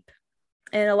deep,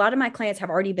 and a lot of my clients have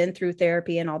already been through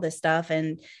therapy and all this stuff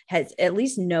and has at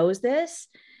least knows this.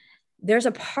 There's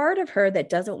a part of her that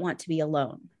doesn't want to be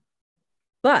alone,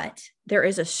 but there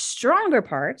is a stronger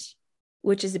part,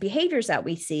 which is the behaviors that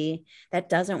we see, that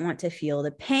doesn't want to feel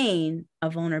the pain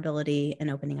of vulnerability and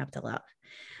opening up to love.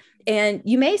 And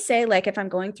you may say, like, if I'm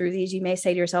going through these, you may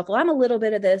say to yourself, well, I'm a little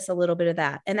bit of this, a little bit of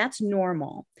that. And that's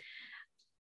normal.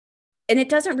 And it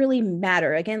doesn't really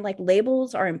matter. Again, like,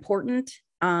 labels are important.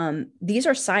 These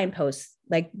are signposts.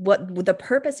 Like, what the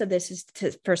purpose of this is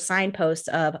for signposts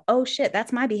of, oh shit,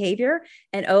 that's my behavior.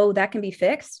 And oh, that can be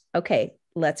fixed. Okay,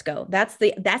 let's go. That's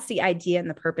the idea and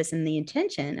the purpose and the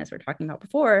intention, as we're talking about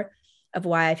before, of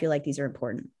why I feel like these are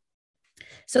important.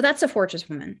 So that's a fortress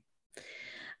woman.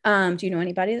 Do you know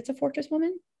anybody that's a fortress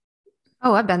woman?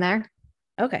 Oh, I've been there.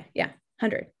 Okay. Yeah.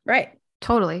 100. Right.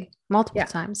 Totally. Multiple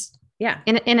times. Yeah.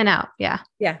 In and out. Yeah.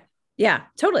 Yeah. Yeah.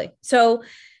 Totally. So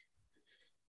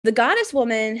the goddess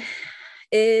woman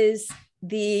is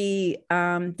the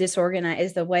disorganized,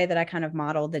 is the way that I kind of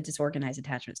modeled the disorganized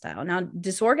attachment style. Now,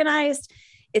 disorganized,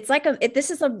 it's like this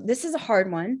is a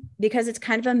hard one because it's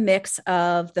kind of a mix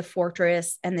of the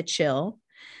fortress and the chill.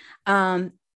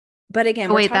 But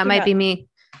again, wait, that might be me.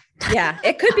 Yeah,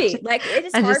 it could be. Like, it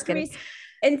is hard for me.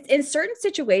 In certain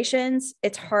situations,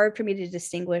 it's hard for me to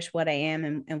distinguish what I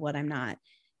am and what I'm not.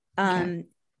 In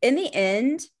the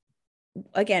end,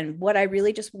 again, what I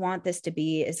really just want this to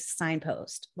be is a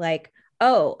signpost. Like,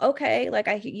 oh, okay. Like,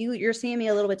 you're seeing me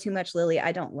a little bit too much, Lilli.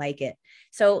 I don't like it.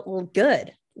 So, well,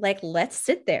 good. Like, let's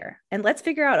sit there and let's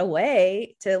figure out a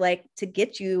way to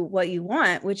get you what you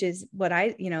want, which is what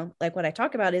what I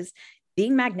talk about is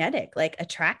being magnetic, like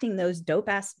attracting those dope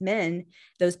ass men,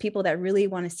 those people that really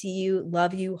want to see you,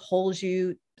 love you, hold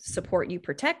you, support you,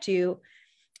 protect you.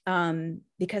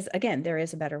 Because again, there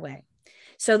is a better way.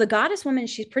 So the goddess woman,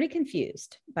 she's pretty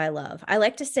confused by love. I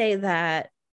like to say that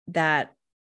I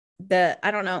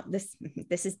don't know,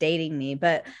 this is dating me,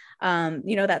 but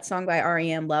that song by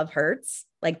REM, Love Hurts,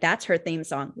 like that's her theme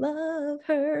song. Love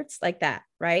hurts, like that.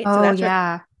 Right. Oh, so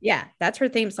that's that's her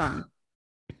theme song.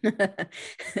 The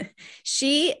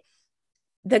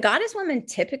goddess woman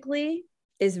typically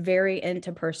is very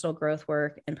into personal growth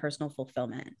work and personal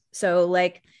fulfillment. So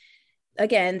like,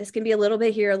 again, this can be a little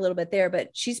bit here, a little bit there, but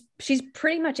she's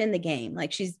pretty much in the game.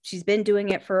 Like she's been doing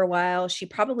it for a while. She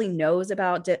probably knows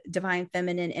about divine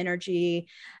feminine energy.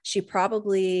 She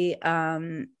probably,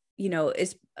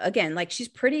 is, again, like, she's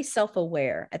pretty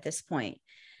self-aware at this point.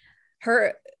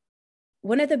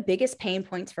 One of the biggest pain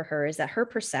points for her is that her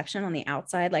perception on the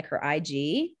outside, like her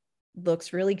IG,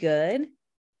 looks really good,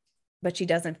 but she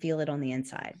doesn't feel it on the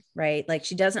inside, right? Like,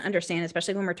 she doesn't understand,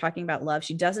 especially when we're talking about love,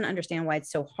 she doesn't understand why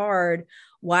it's so hard.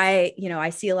 Why, I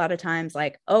see a lot of times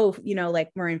like, oh, like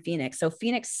we're in Phoenix. So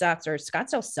Phoenix sucks, or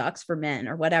Scottsdale sucks for men,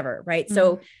 or whatever, right? Mm-hmm.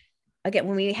 So again,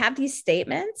 when we have these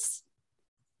statements,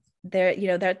 there,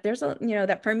 there's a,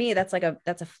 that for me, that's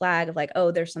a flag of like,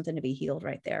 oh, there's something to be healed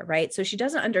right there. Right. So she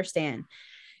doesn't understand.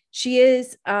 She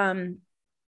is,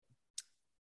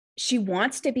 she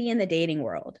wants to be in the dating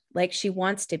world. Like, she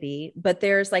wants to be, but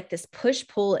there's like this push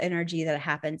pull energy that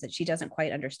happens that she doesn't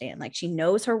quite understand. Like, she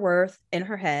knows her worth in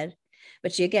her head,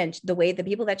 but the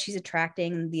people that she's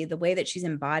attracting, the way that she's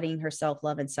embodying her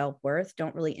self-love and self-worth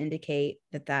don't really indicate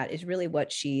that is really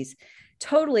what she's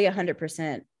totally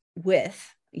 100%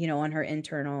 with, on her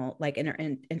internal, like in her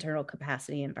internal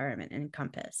capacity, environment, and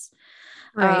compass.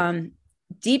 Right.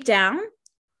 Deep down,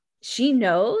 she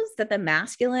knows that the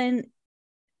masculine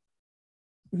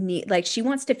she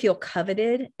wants to feel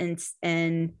coveted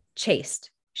and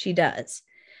chased. She does.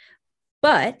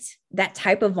 But that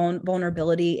type of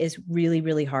vulnerability is really,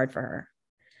 really hard for her.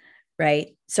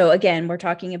 Right. So again, we're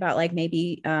talking about like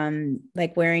maybe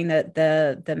like wearing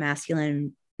the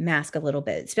masculine mask a little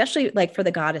bit, especially like for the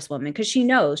goddess woman, because she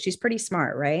knows, she's pretty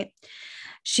smart, right?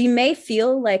 She may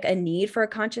feel like a need for a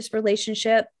conscious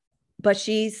relationship, but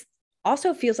she's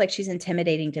also feels like she's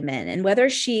intimidating to men. And whether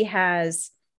she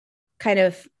has kind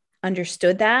of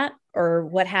understood that or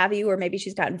what have you, or maybe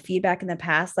she's gotten feedback in the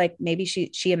past, like maybe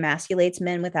she emasculates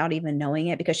men without even knowing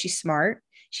it, because she's smart.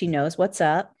 She knows what's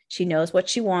up. She knows what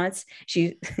she wants.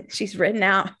 She's written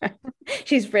out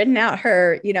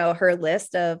her, her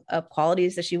list of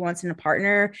qualities that she wants in a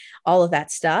partner, all of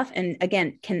that stuff. And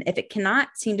again, if it cannot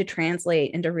seem to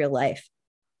translate into real life,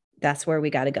 that's where we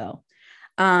got to go.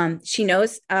 She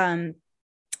knows,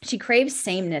 she craves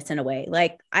sameness in a way.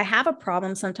 Like, I have a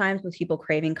problem sometimes with people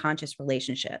craving conscious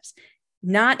relationships,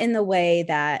 not in the way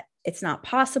that it's not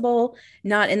possible,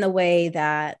 not in the way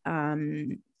that,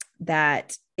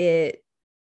 that it,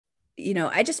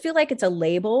 I just feel like it's a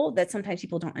label that sometimes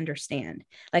people don't understand.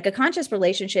 Like a conscious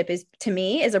relationship is, to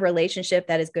me, is a relationship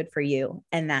that is good for you.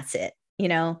 And that's it.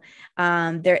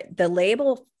 The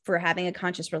label for having a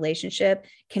conscious relationship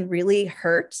can really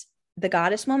hurt the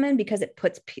goddess woman because it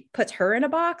puts her in a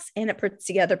box and it puts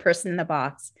the other person in the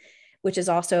box, which is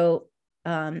also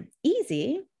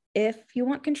easy if you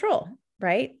want control.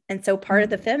 Right. And so part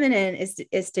of the feminine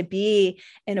is to be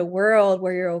in a world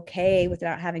where you're okay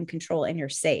without having control and you're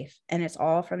safe. And it's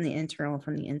all from the internal,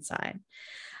 from the inside.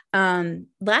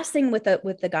 Last thing with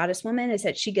the goddess woman is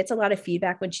that she gets a lot of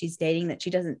feedback when she's dating that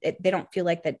they don't feel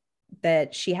like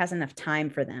that she has enough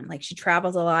time for them. Like she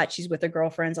travels a lot. She's with her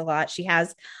girlfriends a lot. She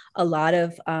has a lot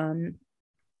of,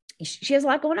 she has a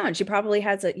lot going on. She probably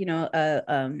has a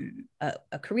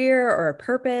career or a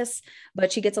purpose,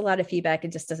 but she gets a lot of feedback.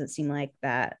 It just doesn't seem like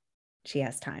that she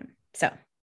has time. So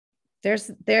there's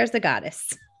the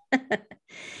goddess.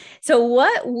 So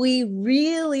what we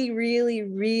really, really,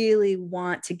 really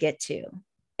want to get to,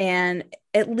 and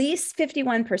at least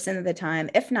 51% of the time,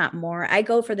 if not more, I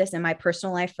go for this in my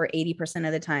personal life for 80%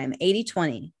 of the time,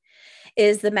 80-20,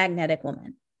 is the magnetic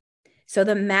woman. So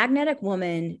the magnetic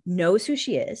woman knows who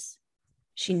she is.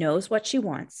 She knows what she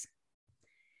wants.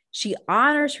 She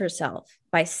honors herself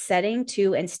by setting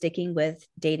to and sticking with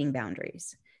dating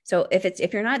boundaries. So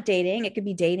if you're not dating, it could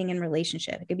be dating and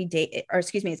relationship. It could be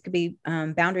it could be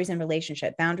boundaries in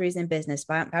relationship, boundaries in business,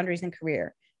 boundaries in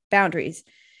career, boundaries.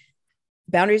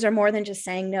 Boundaries are more than just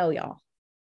saying no, y'all.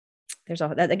 There's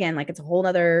that again, like it's a whole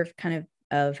other kind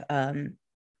of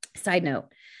side note.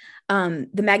 The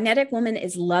magnetic woman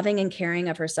is loving and caring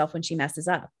of herself when she messes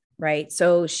up, right?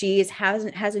 So she has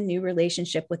a new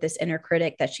relationship with this inner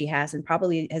critic that she has and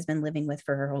probably has been living with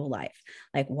for her whole life.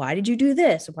 Like, why did you do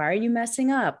this? Why are you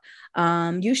messing up?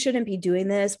 You shouldn't be doing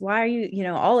this. Why are you,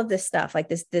 all of this stuff, like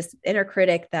this inner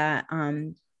critic that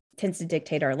tends to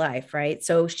dictate our life, right?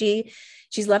 So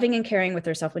she's loving and caring with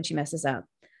herself when she messes up.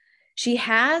 She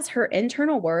has her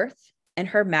internal worth and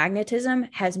her magnetism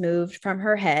has moved from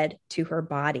her head to her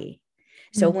body.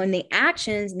 So when the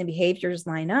actions and the behaviors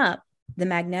line up, the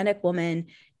magnetic woman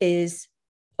is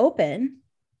open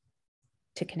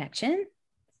to connection,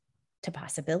 to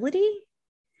possibility,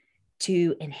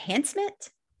 to enhancement,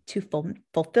 to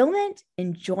fulfillment,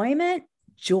 enjoyment,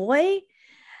 joy.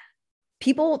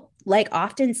 People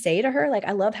often say to her,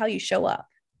 I love how you show up,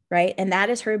 right? And that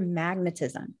is her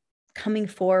magnetism coming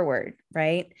forward,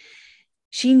 right?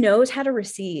 She knows how to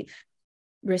receive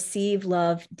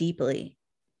love deeply.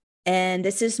 And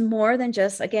this is more than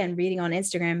just, again, reading on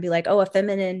Instagram and be like, oh, a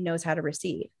feminine knows how to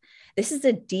receive. This is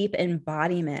a deep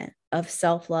embodiment of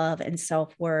self-love and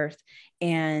self-worth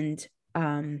and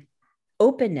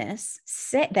openness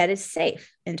that is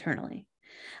safe internally.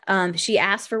 She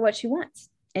asks for what she wants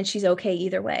and she's okay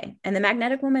either way. And the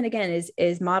magnetic woman, again,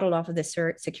 is modeled off of the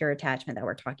secure attachment that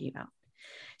we're talking about.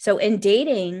 So in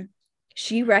dating,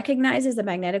 the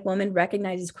magnetic woman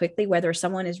recognizes quickly whether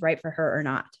someone is right for her or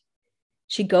not.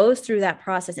 She goes through that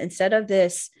process instead of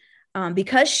this,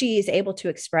 because she is able to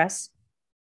express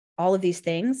all of these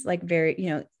things, like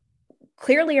very,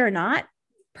 clearly or not,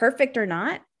 perfect or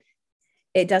not,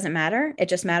 it doesn't matter. It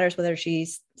just matters whether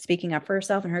she's speaking up for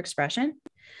herself and her expression.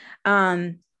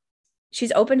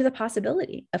 She's open to the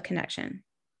possibility of connection,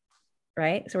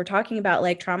 right? So we're talking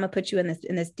about trauma puts you in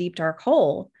this deep, dark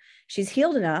hole. She's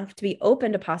healed enough to be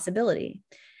open to possibility.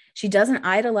 She doesn't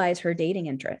idolize her dating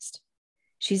interest.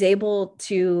 She's able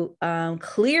to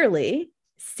clearly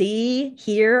see,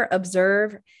 hear,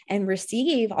 observe, and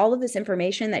receive all of this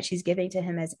information that she's giving to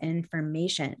him as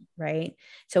information, right?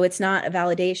 So it's not a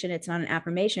validation. It's not an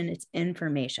affirmation. It's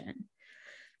information.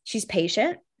 She's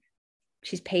patient.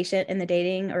 She's patient in the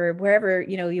dating or wherever,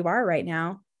 you are right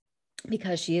now,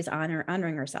 because she is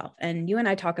honoring herself. And you and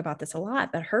I talk about this a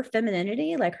lot, but her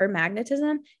femininity, her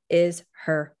magnetism, is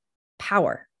her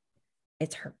power.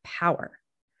 It's her power.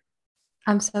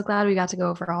 I'm so glad we got to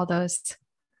go over all those.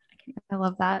 I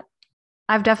love that.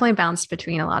 I've definitely bounced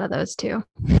between a lot of those too.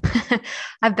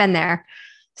 I've been there.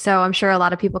 So I'm sure a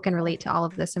lot of people can relate to all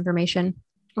of this information.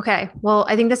 Okay. Well,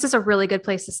 I think this is a really good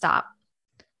place to stop.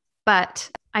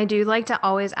 But I do like to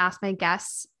always ask my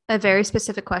guests a very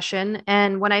specific question.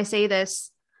 And when I say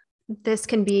this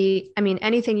can be,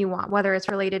 anything you want, whether it's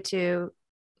related to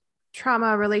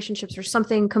trauma, relationships, or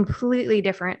something completely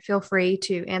different. Feel free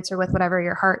to answer with whatever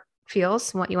your heart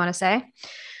feels and what you want to say.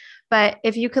 But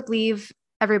if you could leave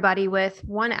everybody with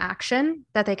one action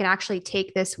that they can actually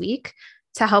take this week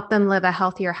to help them live a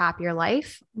healthier, happier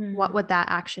life, what would that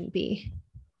action be?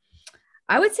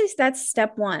 I would say that's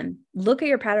step one. Look at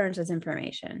your patterns as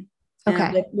information.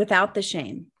 Okay. Without the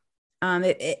shame.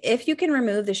 If you can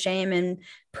remove the shame and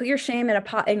put your shame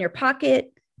in your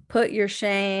pocket, put your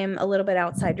shame a little bit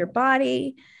outside your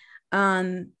body.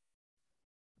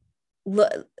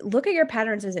 Look at your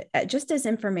patterns as just as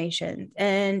information.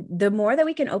 And the more that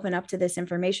we can open up to this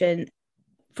information,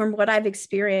 from what I've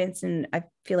experienced, and I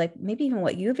feel like maybe even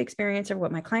what you've experienced or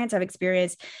what my clients have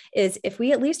experienced, is if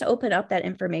we at least open up that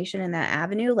information in that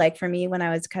avenue, like for me, when I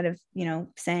was kind of,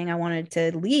 saying I wanted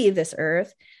to leave this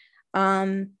earth,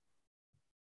 that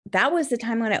was the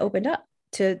time when I opened up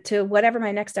to whatever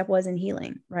my next step was in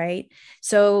healing. Right.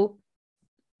 So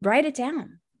write it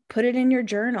down, put it in your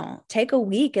journal, take a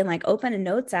week and like open a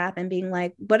notes app and being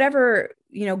like, whatever,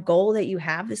 goal that you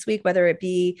have this week, whether it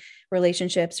be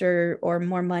relationships or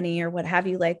more money or what have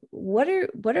you, like, what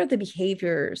are the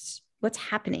behaviors, what's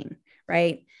happening,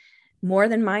 right? More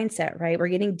than mindset, right? We're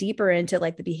getting deeper into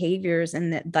like the behaviors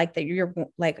and that you're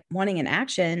like wanting an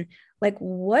action, like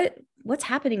what's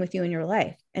happening with you in your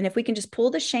life. And if we can just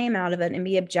pull the shame out of it and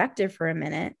be objective for a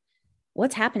minute,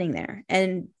 what's happening there?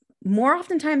 And more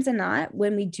oftentimes than not,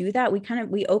 when we do that,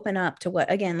 we open up to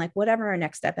whatever our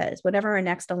next step is, whatever our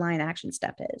next aligned action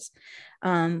step is.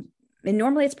 And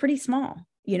normally it's pretty small,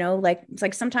 like it's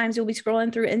like sometimes you'll be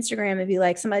scrolling through Instagram and be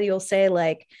like, somebody will say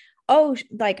like, oh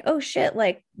shit,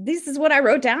 like this is what I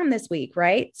wrote down this week.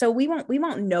 Right. So we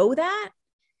won't know that.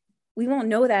 We won't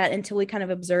know that until we kind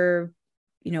of observe,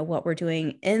 what we're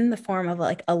doing in the form of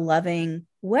like a loving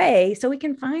way. So we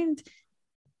can find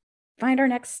our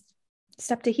next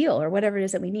step to heal or whatever it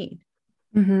is that we need.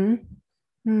 I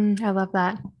love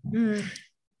that. All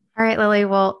right, Lilli.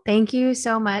 Well, thank you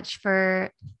so much for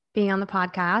being on the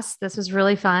podcast. This was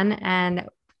really fun. And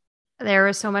there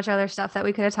was so much other stuff that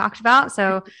we could have talked about.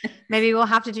 So maybe we'll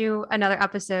have to do another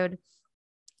episode.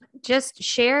 Just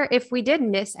share if we did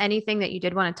miss anything that you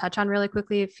did want to touch on really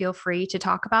quickly, feel free to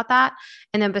talk about that.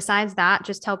 And then besides that,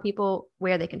 just tell people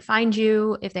where they can find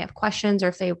you, if they have questions or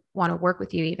if they want to work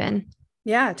with you even.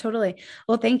 Yeah, totally.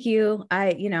 Well, thank you.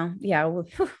 We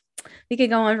could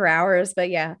go on for hours,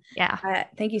 but yeah.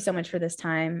 Thank you so much for this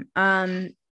time.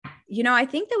 I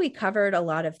think that we covered a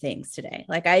lot of things today.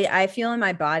 Like I feel in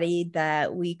my body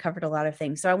that we covered a lot of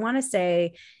things. So I want to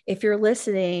say, if you're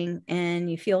listening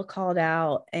and you feel called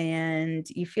out and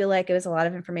you feel like it was a lot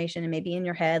of information and maybe in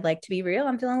your head, like, to be real,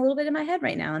 I'm feeling a little bit in my head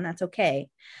right now, and that's okay.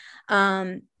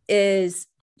 Is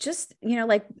just,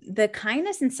 like the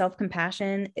kindness and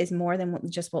self-compassion is more than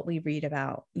just what we read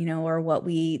about, or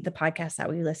the podcasts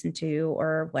that we listen to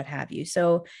or what have you.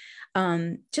 So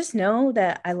just know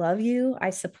that I love you. I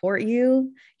support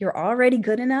you. You're already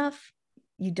good enough.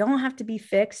 You don't have to be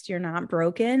fixed. You're not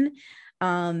broken.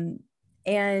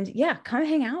 And yeah, come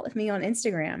hang out with me on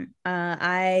Instagram.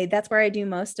 That's where I do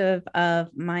most of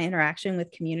my interaction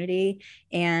with community.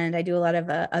 And I do a lot of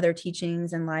other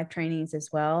teachings and live trainings as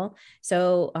well.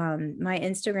 So my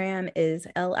Instagram is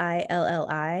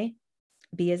Lilli,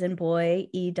 B as in boy,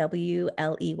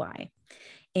 EWLEY.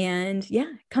 And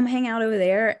yeah, come hang out over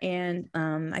there. And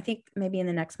I think maybe in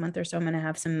the next month or so, I'm going to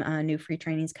have some new free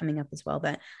trainings coming up as well.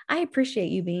 But I appreciate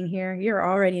you being here. You're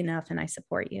already enough and I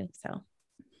support you. So.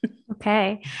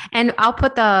 Okay. And I'll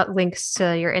put the links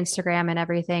to your Instagram and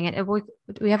everything. And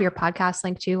we have your podcast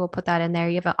link too. We'll put that in there.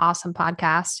 You have an awesome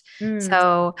podcast.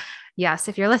 So yes,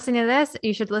 if you're listening to this,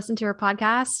 you should listen to your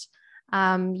podcast.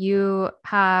 You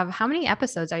have, how many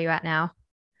episodes are you at now?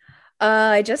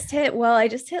 I just hit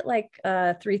like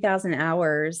 3,000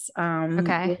 hours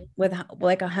okay. with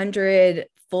like 100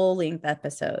 full length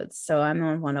episodes. So I'm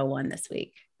on 101 this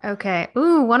week. Okay.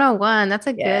 Ooh, 101. That's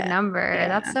a good number. Yeah.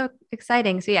 That's so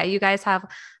exciting. So yeah, you guys have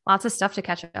lots of stuff to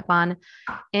catch up on.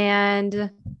 And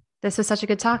this was such a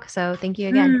good talk. So thank you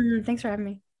again. Thanks for having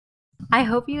me. I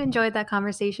hope you enjoyed that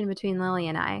conversation between Lilli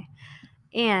and I.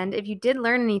 And if you did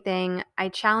learn anything, I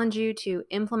challenge you to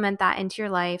implement that into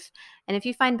your life. And if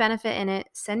you find benefit in it,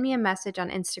 send me a message on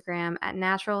Instagram at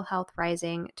Natural Health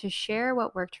Rising to share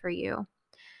what worked for you.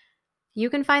 You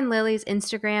can find Lilli's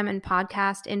Instagram and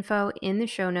podcast info in the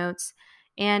show notes.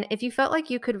 And if you felt like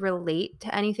you could relate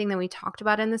to anything that we talked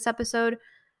about in this episode,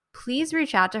 please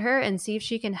reach out to her and see if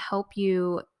she can help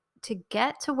you to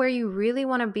get to where you really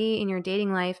want to be in your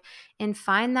dating life and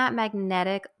find that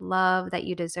magnetic love that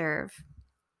you deserve.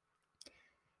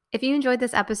 If you enjoyed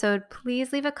this episode,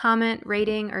 please leave a comment,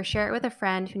 rating, or share it with a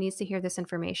friend who needs to hear this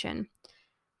information.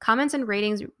 Comments and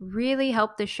ratings really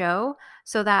help the show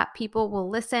so that people will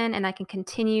listen and I can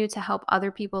continue to help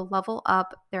other people level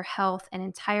up their health and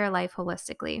entire life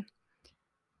holistically.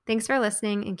 Thanks for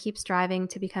listening and keep striving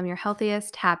to become your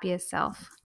healthiest, happiest self.